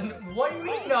 bunch of button. What do you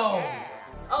mean no?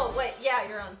 Oh wait, yeah,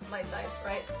 you're on my side,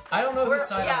 right? I don't know whose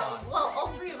side yeah. I'm on. Well, all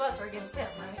three of us are against him,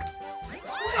 right?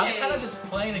 I'm kind of just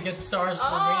playing against stars for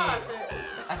Ah, me. so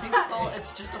I think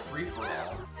it's just a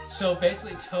free-for-all. So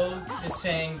basically, Toad is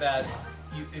saying that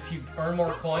if you earn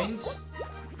more coins,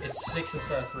 it's 6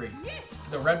 instead of 3.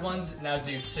 The red ones now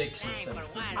do 6 instead of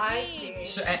 3. I see.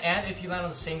 So, and if you land on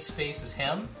the same space as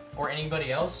him or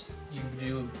anybody else, you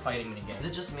do fighting Is minigames.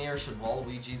 it just me or should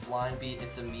Waluigi's line be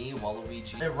 "It's a me,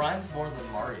 Waluigi"? It rhymes more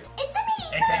than Mario. It's a me.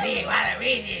 It's a me,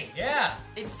 Waluigi. Yeah.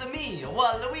 It's a me, He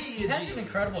Waluigi. has an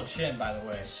incredible chin, by the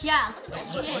way. Yeah, look at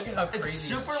that Look shit. at how It's crazy his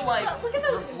super chin like Look at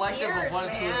those reflective ears, of what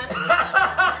it's man.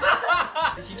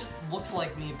 He just looks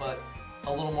like me, but a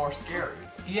little more scary.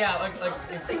 Yeah, like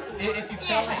if you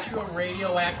fell into a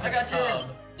radioactive I got tub.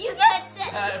 You got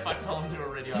set. If I fell into a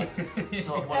radio.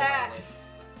 So what am I like?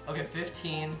 Okay,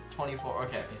 15, 24.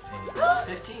 Okay, 15.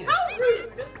 15. How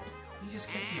rude! He just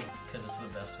kicked you because it's the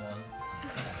best one.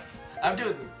 I'm doing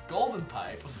the golden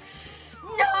pipe. No.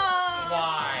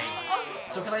 Why?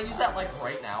 So can I use that like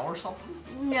right now or something?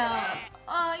 No.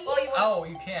 Oh,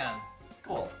 you can.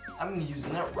 Cool. I'm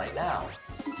using it right now.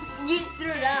 You just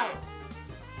threw it out.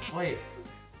 Wait.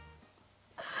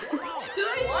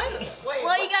 What? Wait,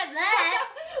 Well, you got that.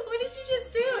 what did you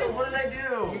just do? Wait, what did I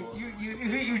do?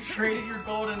 You traded your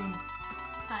golden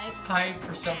Pipe. pipe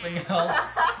for something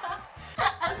else.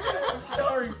 I'm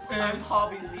sorry, I'm man.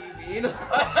 hobby leaving.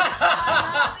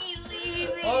 I'll be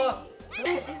leaving. Oh.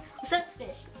 Except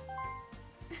fish.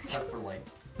 Except for like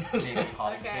maybe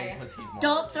hobby Okay. because he's more.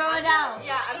 Don't throw it out.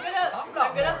 Yeah, I'm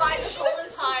gonna buy the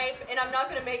golden pipe, and I'm not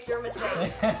gonna make your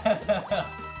mistake.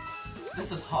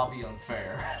 This is hobby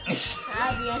unfair. That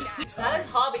is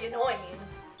hobby annoying.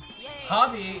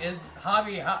 Hobby is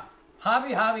hobby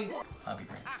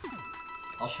great.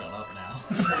 I'll shut up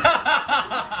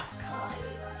now.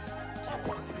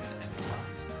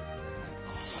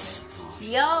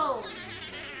 Yo.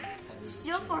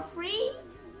 Steal for free?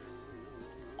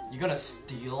 You gonna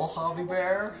steal Hobby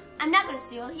Bear? I'm not gonna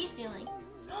steal. He's stealing.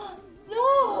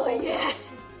 No! Yeah.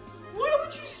 Why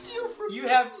would you steal from You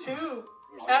have two.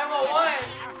 I'm a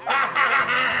one.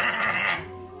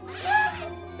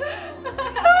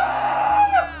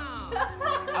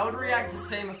 I would react the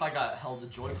same if I got held a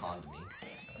Joy-Con to me.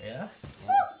 Yeah.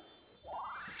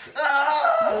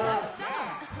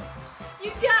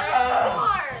 You got a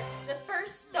star! The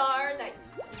first star that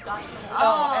you got.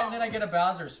 Oh, and then I get a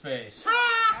Bowser space.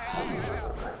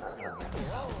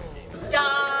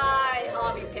 Die,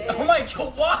 Hobby Pig. Oh my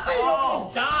god, why?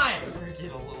 Oh. Die! We're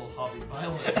getting a little hobby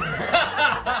violent.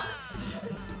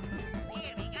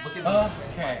 Look at me.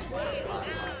 Okay.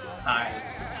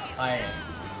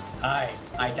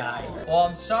 I died. Well,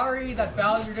 I'm sorry that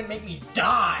Bowser didn't make me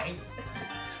die.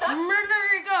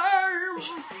 Minigames.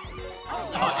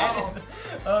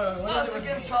 Us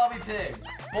against Hobby Pig.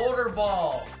 Boulder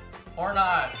ball. Or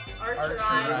not. Archer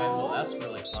Rival. Rival. That's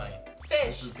really funny.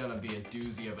 This Fish. is gonna be a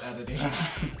doozy of editing.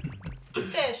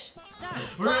 Fish.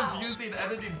 We're Wow. abusing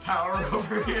editing power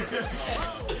over here.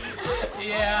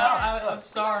 Yeah, I'm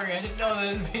sorry. I didn't know that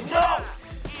it'd be. No!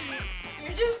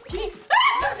 You're just.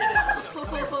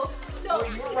 No, Oh,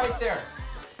 you were right there.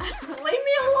 leave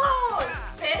me alone!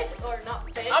 Fish or not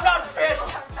fish? I'm not fish.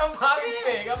 I'm Hobby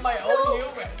Pig. I'm my own No.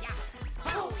 human.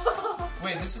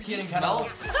 Wait, this is He getting kind smells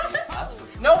of. fishy, that's for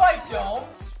sure. No, I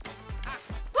don't.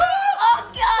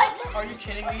 Oh gosh! Are you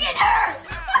kidding me? Get her!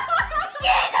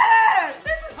 Get her!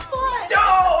 This is fun!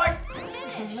 No,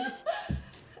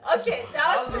 Okay,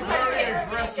 that was That was a the very funniest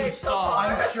aggressive thing so stop. far.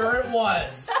 I'm sure it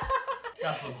was.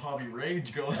 Got some hobby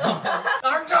rage going on.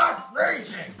 I'm not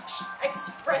raging.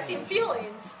 Expressing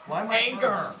feelings. Why am I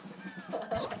Anger.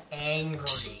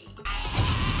 Angry.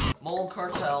 Mold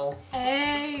Cartel.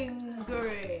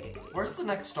 Angry. Where's the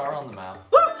next star on the map?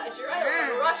 I sure had a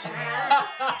little rush, man.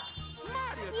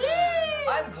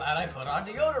 I'm glad I put on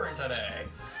deodorant today.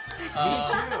 Me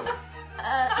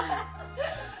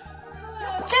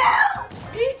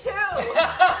too. Me too.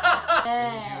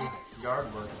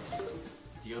 Yard work.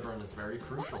 Deodorant is very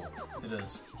crucial. It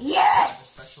is.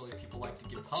 Yes! Especially if people like to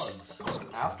give hugs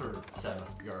after said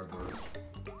yard work.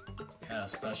 Yeah,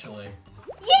 especially.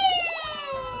 Yeah!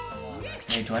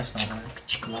 Hey, do I smell bad?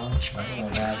 Do I smell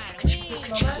bad? You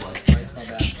smell that? Do I smell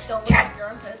bad? Don't look at your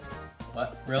armpits.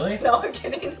 What? Really? No, I'm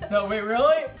kidding. No, wait,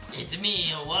 really? It's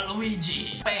me,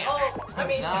 Waluigi. Bam. Oh, I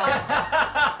mean,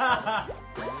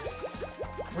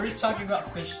 We're just talking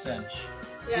about fish stench.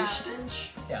 yeah. Fish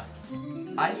stench? Yeah.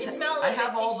 You smell I like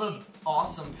have a all the fishy.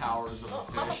 awesome powers of Oh,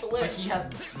 a how fish, about the but lip? he has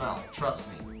the smell. Trust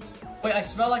me. Wait, I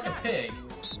smell like a pig,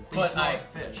 But but you smell I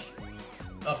like fish.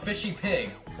 a fishy pig.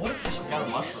 What a fish You got a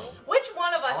pig? mushroom. Which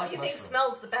one of us I like do you think mushrooms.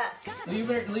 smells the best? Leave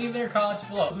in your comments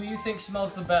below. Who you think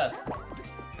smells the best?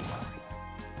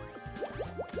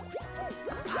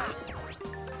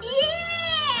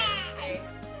 Yeah! Space.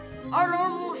 Our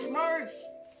normal smash.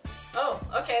 Oh,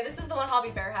 okay, this is the one Hobby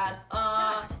Bear had.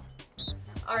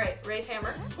 Alright, raise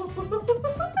hammer.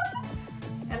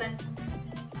 And then.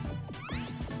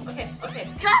 Okay, okay.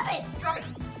 Drop it! Drop it.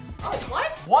 Oh, what?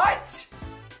 What?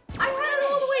 I had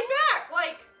it all the way back,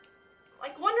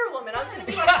 like Wonder Woman. I was gonna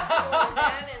be like Wonder Woman,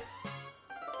 and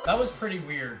That was pretty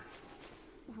weird.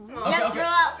 Yeah, throw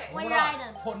out one of your Hold on.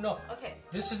 items. Hold, no. Okay.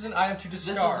 This is an item to This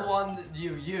discard. is the one that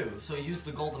you use, so use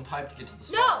the golden pipe to get to the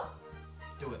star.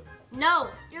 No. Do it. No,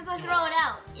 you're gonna throw it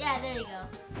out. Yeah, there you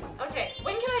go. Okay.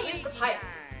 When can I use the pipe?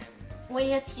 When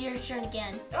it's your turn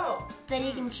again, Oh. then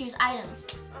you can choose items.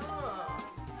 Oh.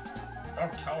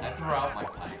 Don't tell I me. threw out my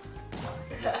pipe.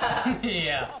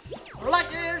 Yeah.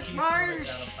 Lucky He threw it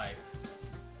down a pipe.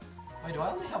 Wait, do I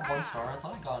only have one star? I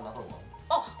thought I got another one.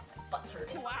 Oh, my butt's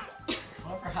hurting.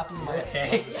 Whatever happened to my...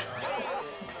 Okay.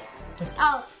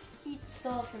 Oh, he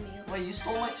stole it from you. Wait, you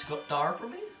stole my star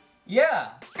from me? Yeah.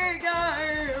 Here you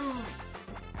go.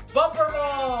 Bumper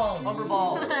balls. Bumper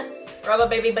ball. Rubber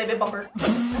baby bumper. He's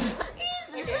the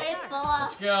fella.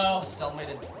 Let's go.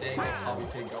 Stalemated day makes Hobby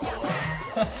Pig go away.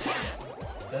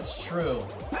 That's true.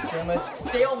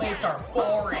 Stalemates are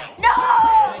boring. No!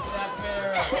 Take that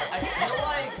bear.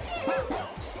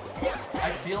 I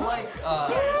feel like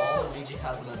Waluigi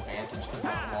has an advantage because he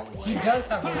has a long He leg. does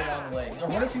have really long legs. Or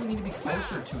what if you need to be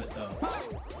closer to it though?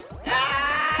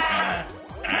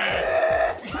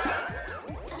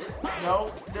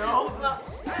 No, no.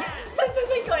 This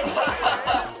isn't going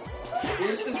anywhere.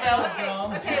 This is so Okay,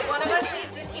 dumb. okay, one of us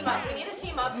needs to team up. We need to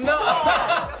team up. No! Hey,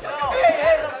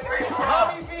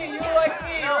 Hobby B, you like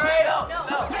me, right? No,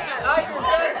 I'm your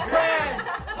best friend!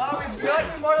 You like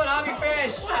me more than Hobby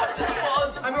Fish! I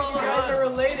mean, you guys are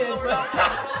related, but...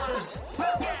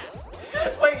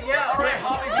 Wait, yeah, Alright,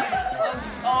 Hobby Pig. Let's...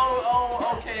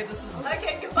 Oh, okay, this is...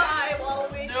 Okay, goodbye,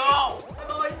 Waluigi. No!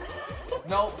 I'm always...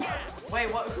 No. Wait,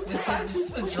 what? Who This decides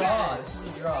is a draw. This is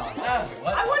a draw. Yeah.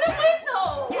 What? I want to win,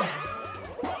 though.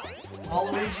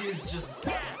 Waluigi is just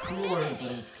cooler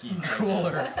than Pete.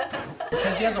 Cooler.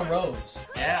 Because he has a rose.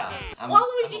 Yeah. I'm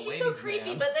Waluigi, a he's so ladies' creepy,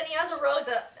 man. but then he has a rose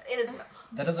in his mouth.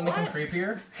 That doesn't make him What?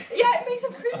 creepier? Yeah, it makes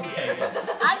him creepy. Okay, good.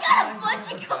 I got a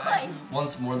bunch of coins.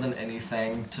 Wants more than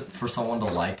anything for someone to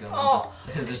like him. Oh.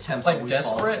 Just his attempts Like always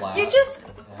desperate? fall flat. You just,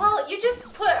 well, you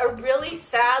just put a really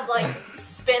sad, like,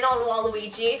 spin on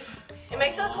Waluigi. It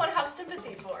makes us want to have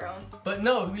sympathy for him. But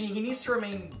no, I mean, he needs to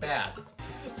remain bad.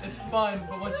 It's fun,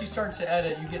 but once you start to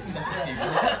edit, you get sympathy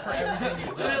for everything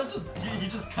you've done. He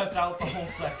just cuts out the whole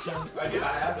section. I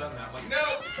have done that. I'm like,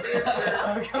 no!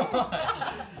 Oh, come on.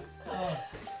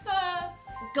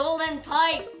 Golden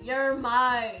pipe, you're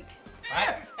mine.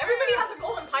 Everybody has a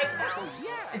golden pipe now.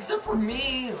 Except for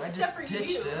me. I just Except for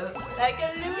ditched you. it. Like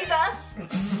a loser.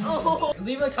 Oh.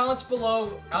 Leave in the comments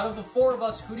below, out of the four of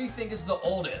us, who do you think is the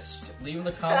oldest? Leave in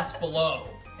the comments below.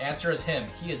 Answer is him.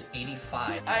 He is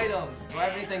 85. Items. Do I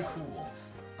have anything cool?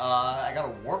 I got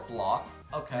a warp block.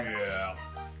 Okay. Yeah.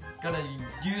 Gonna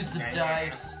use the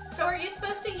dice. So are you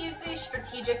supposed to use these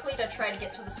strategically to try to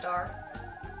get to the star?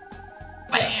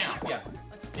 Bam! Yeah.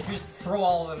 If you just throw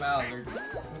all of them out, you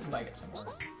might get somewhere.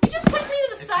 You just push me to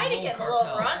the It's side a again, little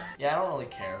little cartel. runt. Yeah, I don't really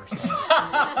care. So.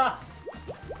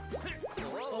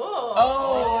 Oh.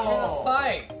 Oh, in a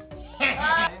fight.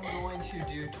 I'm going to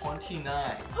do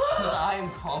 29 because I am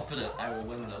confident I will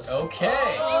win this. Okay.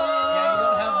 Yeah, you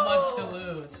don't have much to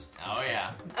lose. Oh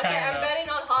yeah. Okay, I'm Kinda. betting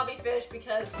on Hobbyfish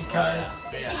because Yeah.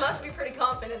 he must be pretty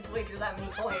confident to wager that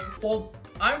many coins. Well,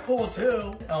 I'm cool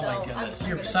too. Oh So, my I'm goodness, gonna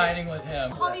you're do- siding with him.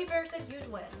 Hobby Bear said you'd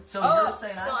win. So Oh. you're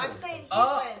saying So I I'm win. saying he'd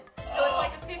Oh. win. So it's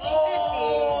like a 50-50.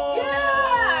 Oh.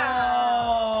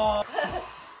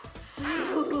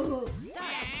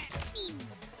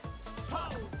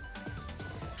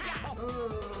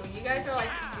 Ooh, you guys are like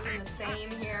doing the same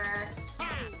here.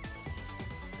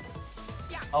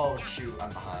 Oh shoot, I'm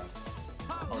behind.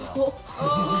 Oh no.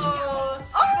 Oh,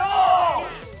 oh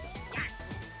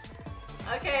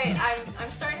no! Okay,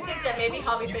 I'm starting to think that maybe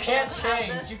Hobbyfish You can't doesn't have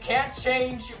change. this. You can't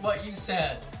change what you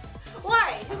said.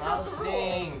 Why? Who I'm out broke of the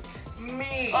rules? sync.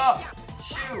 Me. Oh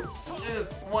shoot!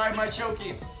 Why am I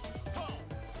choking?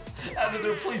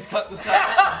 Editor, please cut this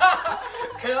out.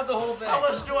 Cut out the whole thing. How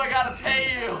much do I gotta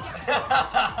pay you?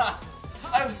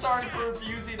 I'm sorry for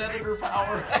abusing editor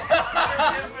power.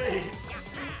 Forgive me.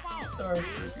 Sorry.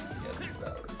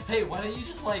 Hey, why don't you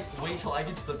just like wait till I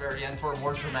get to the very end for a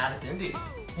more dramatic ending?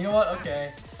 You know what?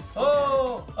 Okay.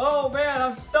 Oh man,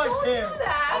 I'm stuck Don't here. do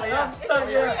that. Oh, yeah. I'm stuck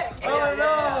It's a here. trick. Oh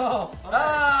no.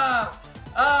 Ah.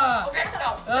 Okay, no,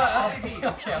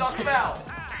 Okay, I'm knock him out.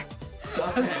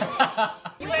 Okay.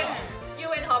 You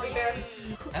win, Hobby Bear.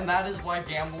 And that is why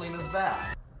gambling is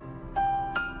bad.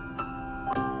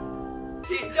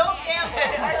 See, Don't gamble. I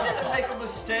didn't make a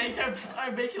mistake.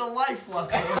 I'm making a life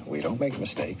lesson. We don't make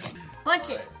mistakes. Punch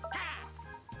it.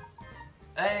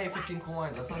 Hey, 15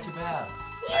 coins. That's not too bad.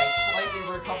 I slightly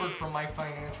recovered from my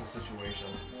financial situation.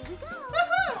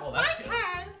 Well, that's good.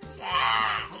 Turn.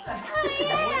 What the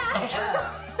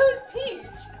heck? It was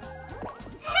Peach.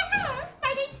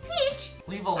 My name's Peach.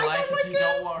 Leave a like if you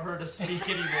don't want her to speak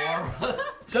anymore.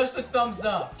 Just a thumbs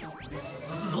up.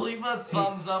 Leave a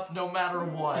thumbs up no matter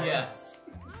what. Yes.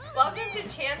 Welcome to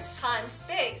Chance Time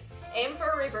Space. Aim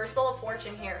for a reversal of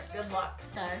fortune here. Good luck.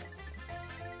 There.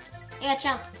 You gotta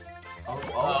jump. Oh,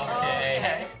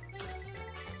 Okay.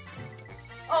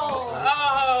 Oh.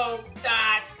 Oh,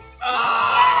 that.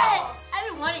 Yes! I've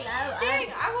been wanting.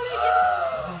 Dang, I want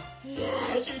to get.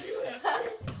 How'd you do that?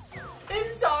 I'm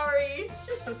sorry.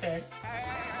 Okay.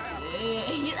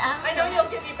 I know you'll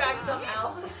get me back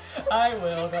somehow. I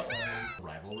will. Don't worry.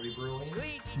 Rivalry brewing.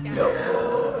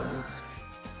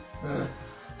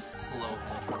 Slow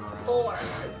turn around.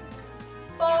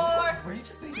 4. Were you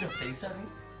just making a face at me?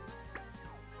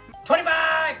 25.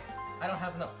 I don't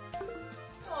have enough.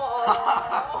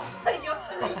 Oh, you have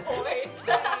 3 points.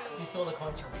 You stole the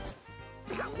coins from me.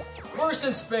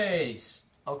 Versus space.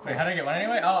 Oh, cool. Wait, how did I get one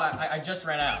anyway? Oh, I just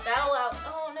ran out. Battle out.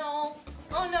 Oh no.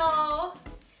 Oh no.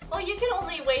 Well, you can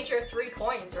only wager 3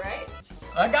 coins, right?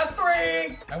 I got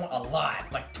 3. I want a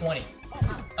lot, like 20.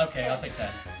 Okay, I'll take 10.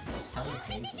 Sounded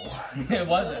painful. It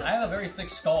wasn't. I have a very thick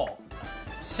skull.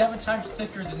 7 times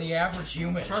thicker than the average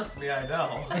human. Trust me, I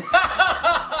know.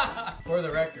 For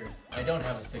the record, I don't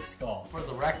have a thick skull. For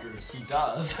the record, he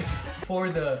does. For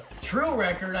the true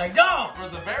record, I don't! For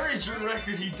the very true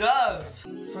record, he does.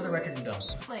 For the record, you don't.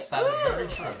 Wait. That is very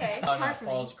true. Okay. Oh no, hard for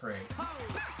me. fall's great.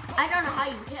 I don't know how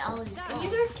you hit all of these You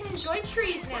balls. guys can enjoy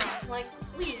trees now, like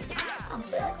leaves.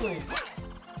 Exactly.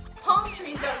 Palm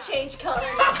trees don't change color.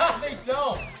 They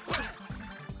don't.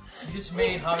 You just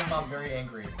made Hobby Mom very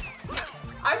angry.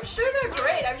 I'm sure they're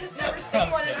great. I've just never seen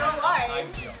one in real I'm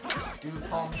life. joking. Do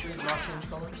palm trees not change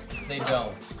colors? They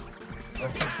don't. They're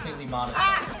completely monotone.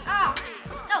 Ah!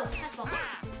 No, that's ball.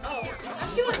 Oh, I'm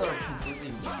It's just doing. like they're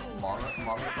completely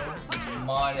monochrome.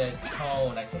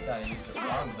 Monotone. I think I used it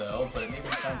wrong though, but it made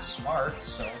me sound smart,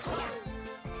 so it's okay.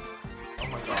 Oh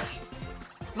my gosh.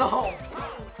 No!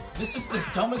 This is the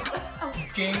dumbest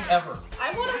game ever.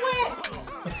 I want to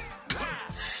win.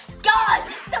 Gosh,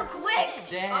 it's so quick!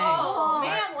 Dang. Oh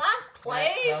man, last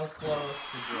place. That was close.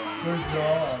 Good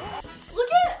job. Look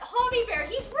at Hobby Bear.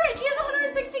 He's rich. He has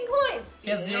 116 coins. He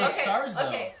has 0 stars though.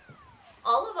 Okay.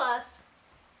 All of us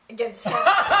against him. No,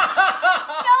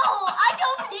 I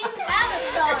don't even have a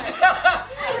star.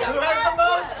 Who has the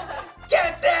most?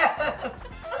 Get that!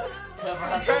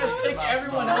 I'm trying to sink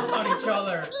everyone else on each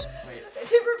other. Wait.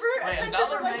 To revert Wait, attention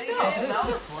another to mini game? myself. That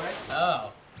was quick.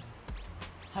 Oh.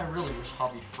 I really wish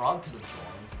Hobby Frog could have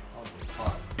joined. That would be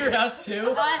fun. You're out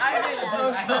too? I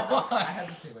had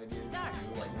the same idea as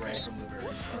you, like, right from the very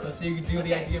start. Let's see if you can do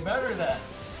the idea better then.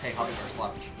 Hey, Hobby Bear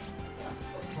Slouch.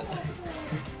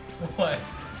 What?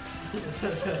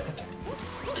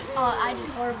 Oh, I did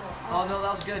horrible. Oh no,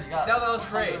 that was good. You got No, that was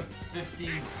great.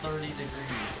 50, 30 degrees.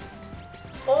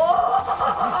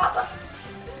 Oh!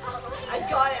 I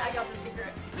got it. I got the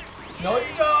secret. No,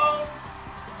 you don't!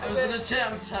 It was an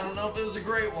attempt. I don't know if it was a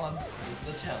great one. It was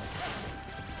an attempt.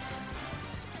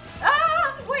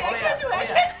 Ah! Wait, I can't do it. I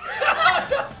can't.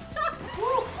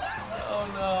 Oh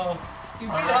no. You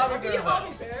beat Alright. Hobby Be Bear a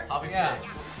Hobby Bear. Hobby Yeah.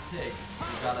 Pig.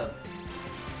 You gotta.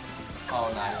 Oh,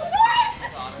 nice.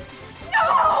 What? Got it. No!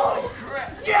 Oh, crap.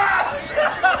 Yes!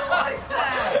 Like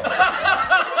that.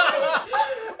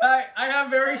 I have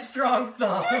very strong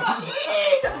thumbs.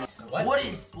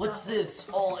 What's this?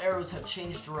 All arrows have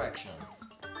changed direction.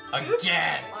 Again.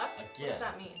 Left? What Again. does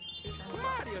that mean? 2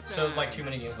 turns left. So like 2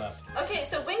 mini games left. Okay,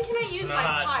 so when can I use my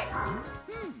Not. pipe?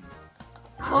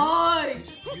 Hi!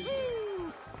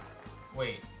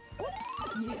 Wait.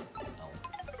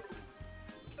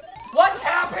 What's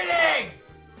happening?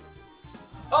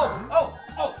 I'm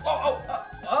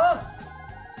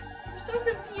so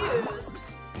confused.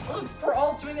 Look, we're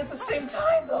all doing it at the same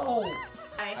time though.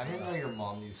 I didn't know your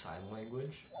mom knew sign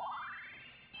language.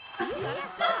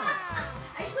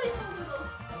 Actually,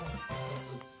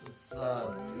 it's It's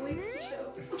a weird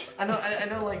joke. I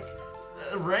know, like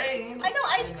rain. I know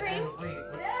ice cream. Wait,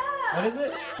 what's? What is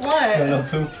it? What? No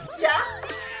poop. Yeah?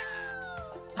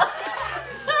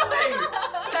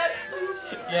 That's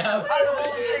Yeah. out of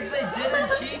all the things they didn't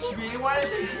teach me, why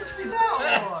did they teach me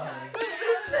that one? What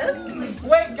is this?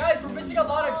 Wait, guys, we're missing a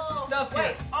lot of stuff here.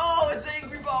 Wait. Oh, it's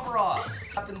Angry Bob Ross.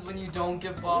 What happens when you don't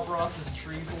give Bob Ross's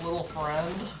trees a little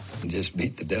friend? Just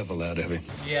beat the devil out of him.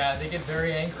 Yeah, they get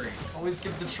very angry. Always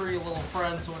give the tree a little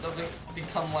friend so it doesn't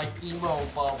become like emo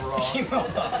Bob Ross. Can you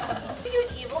do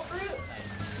an evil fruit?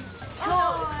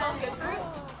 Oh, it's called good fruit?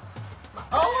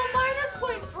 Oh, a minus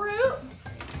point fruit?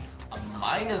 A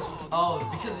minus. Oh,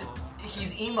 because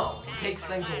he's emo. He takes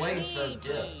things away instead of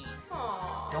gifts.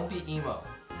 Aww. Don't be emo.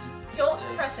 Don't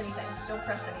press anything. Don't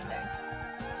press anything.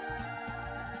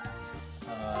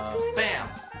 Bam.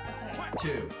 Okay.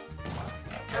 2.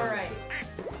 Alright.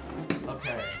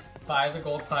 Okay. Buy the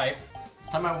gold pipe. This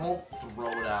time I won't throw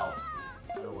it out.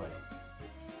 No way.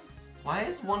 Why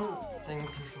is one thing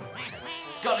controlling?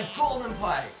 Got a golden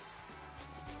pipe!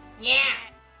 Yeah.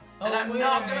 And I'm wait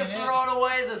not a gonna minute. throw it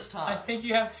away this I time. think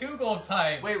you have 2 gold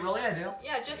pipes. Wait, really? I do?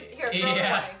 Yeah, just here, throw it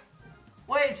Yeah. away.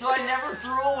 Wait, so I never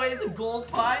threw away the gold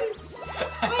pipe?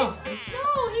 No,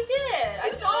 he did.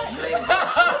 I saw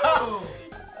it.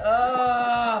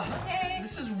 Okay.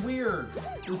 This is weird.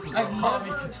 This is I've a hobby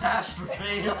never-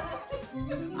 catastrophe.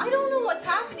 I don't know what's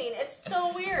happening. It's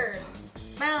so weird.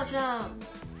 Malcolm.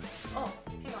 Oh,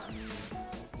 hang on.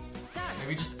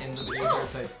 Maybe just end the video here and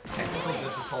say technical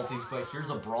difficulties, but here's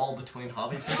a brawl between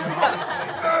HobbyFriends and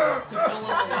HobbyFamily to fill in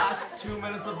the last 2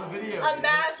 minutes of the video. A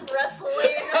mass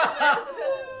wrestling.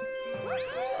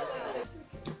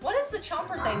 What does the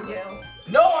chomper thing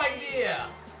do? No idea.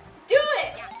 Do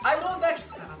it! I will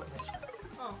next.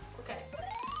 Oh, okay.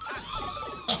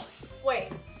 Wait.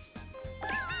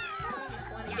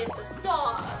 I want to get the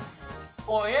star.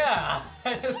 Oh yeah.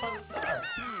 I just want a star.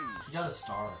 You got a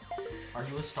star. Are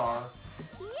you a star?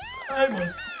 I'm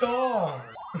a star.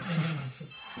 The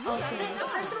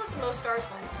person with the most stars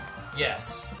wins.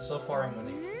 Yes. So far I'm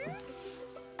winning.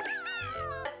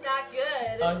 That's not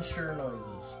good. Unsure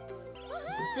noises.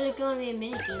 There's going to be a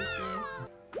minigame soon.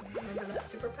 Remember that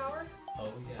superpower?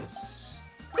 Oh yes.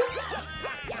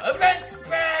 Event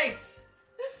space.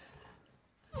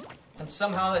 And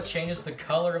somehow that changes the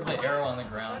color of the arrow on the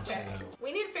ground Okay. too.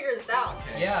 We need to figure this out.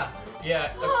 Yeah.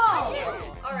 Yeah.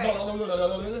 Oh! Alright.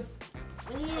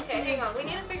 We need to Okay, hang on. We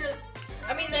need to figure this.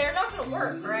 I mean, they're not gonna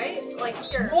work, right? Like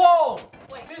here. Whoa!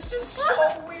 Wait. This is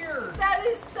so weird. That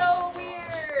is so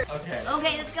weird. Okay.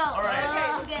 Okay, let's go.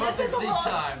 Alright. Okay. Perfect This is a seat little-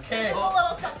 time. This Okay. is a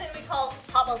little something we call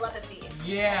hobbylepathy.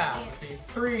 Yeah.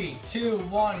 3, 2,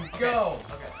 1, go.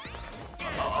 Okay.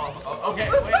 Okay.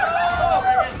 Wait.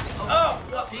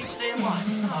 Oh! Peach, stay in line.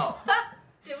 Oh.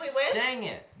 Did we win? Dang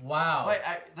it. Wow. Wait,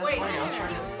 that's Wait. funny. I was trying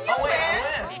to. You Oh, wait, win.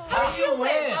 I win. How do you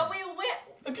win? How we win?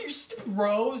 Look at your stupid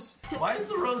rose. Why is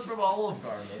the rose from Olive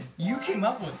Garden? You came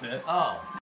up with it. Oh.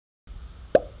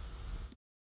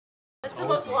 That's the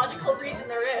most logical reason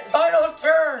there is. Final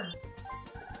turn.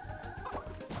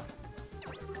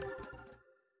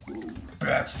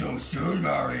 Back so soon,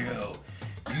 Mario.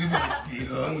 You must be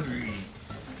hungry.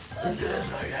 I'm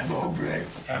hungry.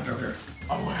 Hamburger.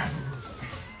 Oh, hamburger.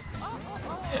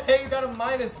 Hey, you got a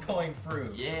minus going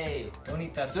through. Yay. Don't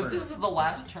eat that So if first. this is the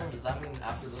last turn, does that mean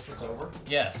after this it's over?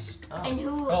 Yes. Oh. And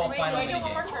who? Oh, Wait, final can we do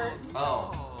one more minigame. turn?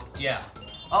 Oh. Yeah.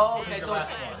 Oh, This is okay, your so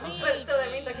it's, last one. But so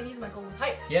that means I can use my golden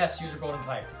pipe. Yes, use your golden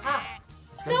pipe. Ha!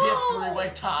 it's gonna be a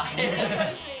three-way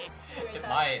tie. It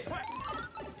might.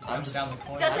 I'm just down the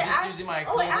coin. Does I'm it just add? using my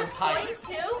Oh, it golden adds pipe. points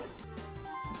too.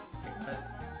 But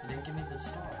you didn't give me the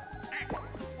star.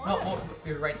 No, well,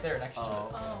 you're right there next to it.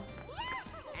 Oh.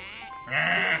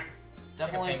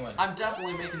 Definitely, penguin. I'm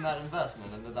definitely making that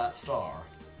investment into that star.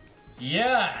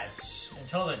 Yes.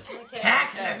 Until the Okay.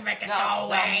 taxes make it Now, go now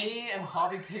away. me and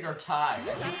Hobby Pig are tied.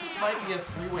 I think this might be a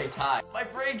three-way tie. My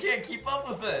brain can't keep up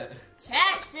with it.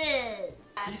 Taxes.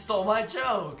 He stole my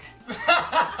joke.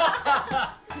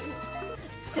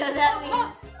 So that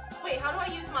means. Wait, how do I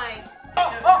use my?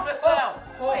 You missed out.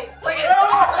 Wait.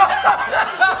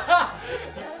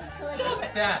 Stop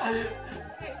it. That.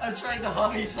 I'm trying to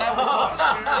hobby sabotage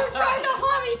you. You're trying to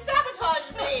hobby sabotage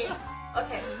me.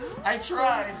 Okay. I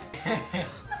tried.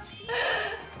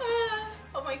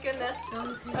 Oh my goodness.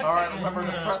 Alright, remember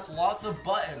to press lots of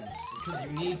buttons because you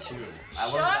need to. I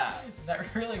learned that.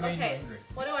 That really made you Okay. angry.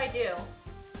 What do I do?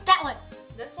 That one.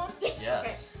 This one? Yes. Yes.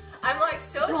 Okay. I'm like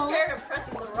so Roll it. scared of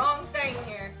pressing the wrong thing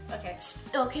here. Okay.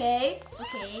 Okay.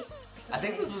 Okay. I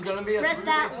think this is gonna be a Press three-way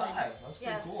that tie. one. That's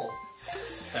pretty Yes. cool.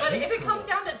 But is if it cool. comes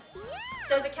down to,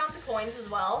 does it count the coins as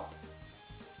well?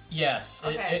 Yes.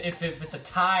 Okay. If it's a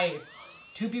tie, if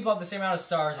 2 people have the same amount of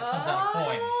stars, it comes out of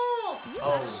coins.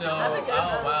 Oh, So, That's a good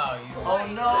one. wow. Oh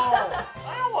no!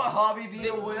 I don't want Hobby B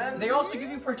to win. They also give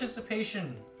you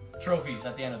participation trophies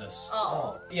at the end of this.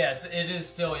 Oh. Yes, it is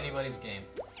still anybody's game.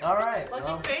 Alright.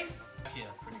 Lucky space? Yeah,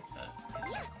 that's pretty good.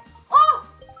 Oh!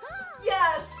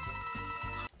 Yes!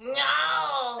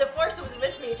 No. The force was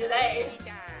with me today.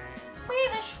 May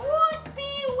the Schwartz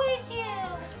be with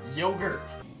you. Yogurt.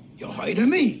 You're hiding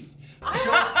me.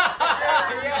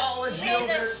 Knowledge May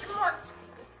the yogurt. Schwartz.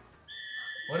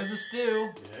 What does this do?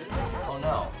 Oh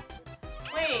no.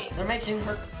 Wait. They're making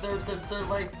her. They're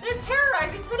like. They're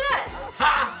terrorizing Toadette.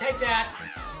 Ha! Take that!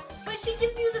 But she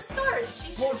gives you the stars.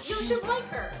 Well, You should like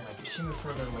her. She moved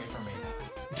further away from me.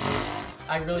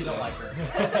 I really don't like her.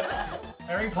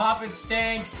 Mary Poppins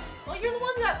stinks. Well, you're the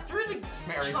one that threw the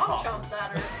Mary chomp-chomps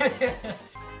at her.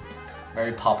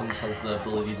 Mary Poppins has the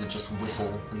ability to just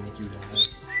whistle and make you die.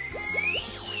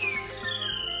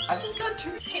 I just got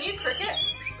 2. Can you cricket?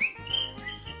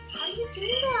 How do you do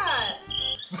that?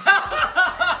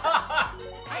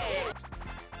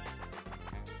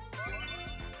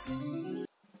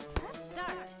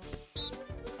 Start.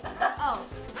 Oh.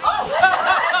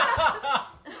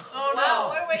 Oh no! Wow,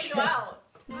 what a way to go out.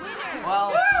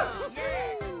 Well,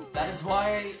 that is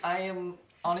why I am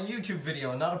on a YouTube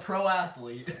video, not a pro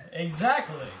athlete.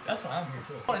 Exactly. That's why I'm here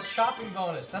too. What a shopping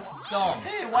bonus. That's dumb.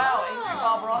 Hey, wow! Angry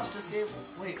Bob Ross just gave.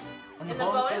 Wait, And the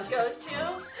bonus goes to...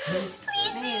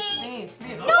 me.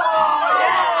 No!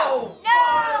 Oh, No!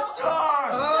 Oh, star!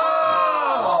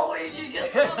 Oh, Luigi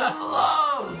gets some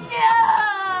love!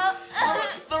 No!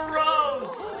 The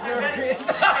rose!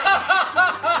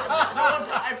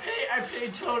 I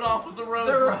paid Toad off with the rose.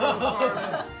 The before rose. it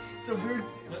started. It's a weird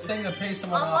thing to pay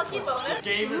someone off Unlucky for. bonus.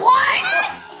 Game is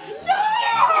What? No!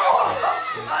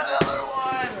 another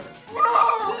one!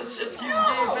 No! This just keeps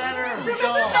getting better.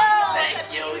 Dumb.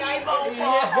 Thank you, Emo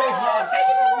Yes.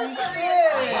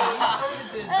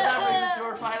 That brings us to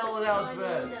our final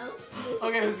announcement.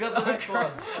 Okay, who's got the next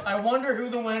one? I wonder who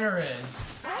the winner is.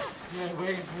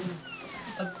 Wait.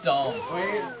 That's dumb.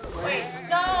 Wait,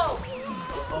 no!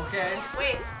 Okay.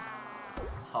 Wait,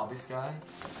 It's Hobby Sky.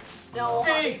 no,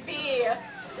 B. Hobby B.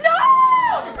 No!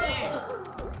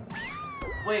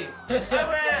 Wait. I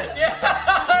win! Yeah!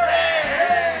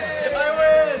 I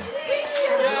win! We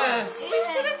Yes!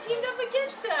 should have teamed up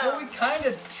against him. Well, we kind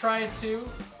of tried to.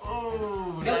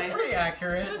 Oh, That's nice. pretty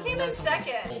accurate. Who came in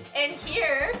second? And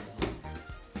here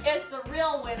is the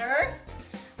real winner.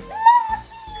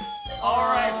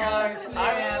 Alright, guys.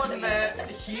 I will Yeah.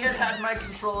 admit, he had my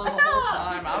controller the whole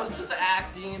time. I was just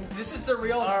acting. This is the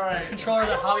real Alright. controller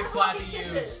that Hobby Flappy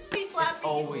Kisses. used. Hobby Flappy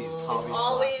Always is Hobby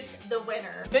always the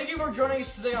winner. Thank you for joining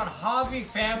us today on Hobby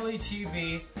Family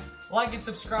TV. Like and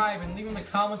subscribe and leave in the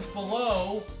comments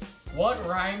below what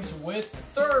rhymes with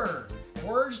third.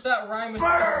 Words that rhyme with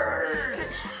Bird!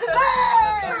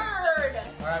 Bird!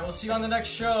 Alright, we'll see you on the next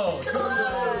show.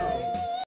 Toodaloo.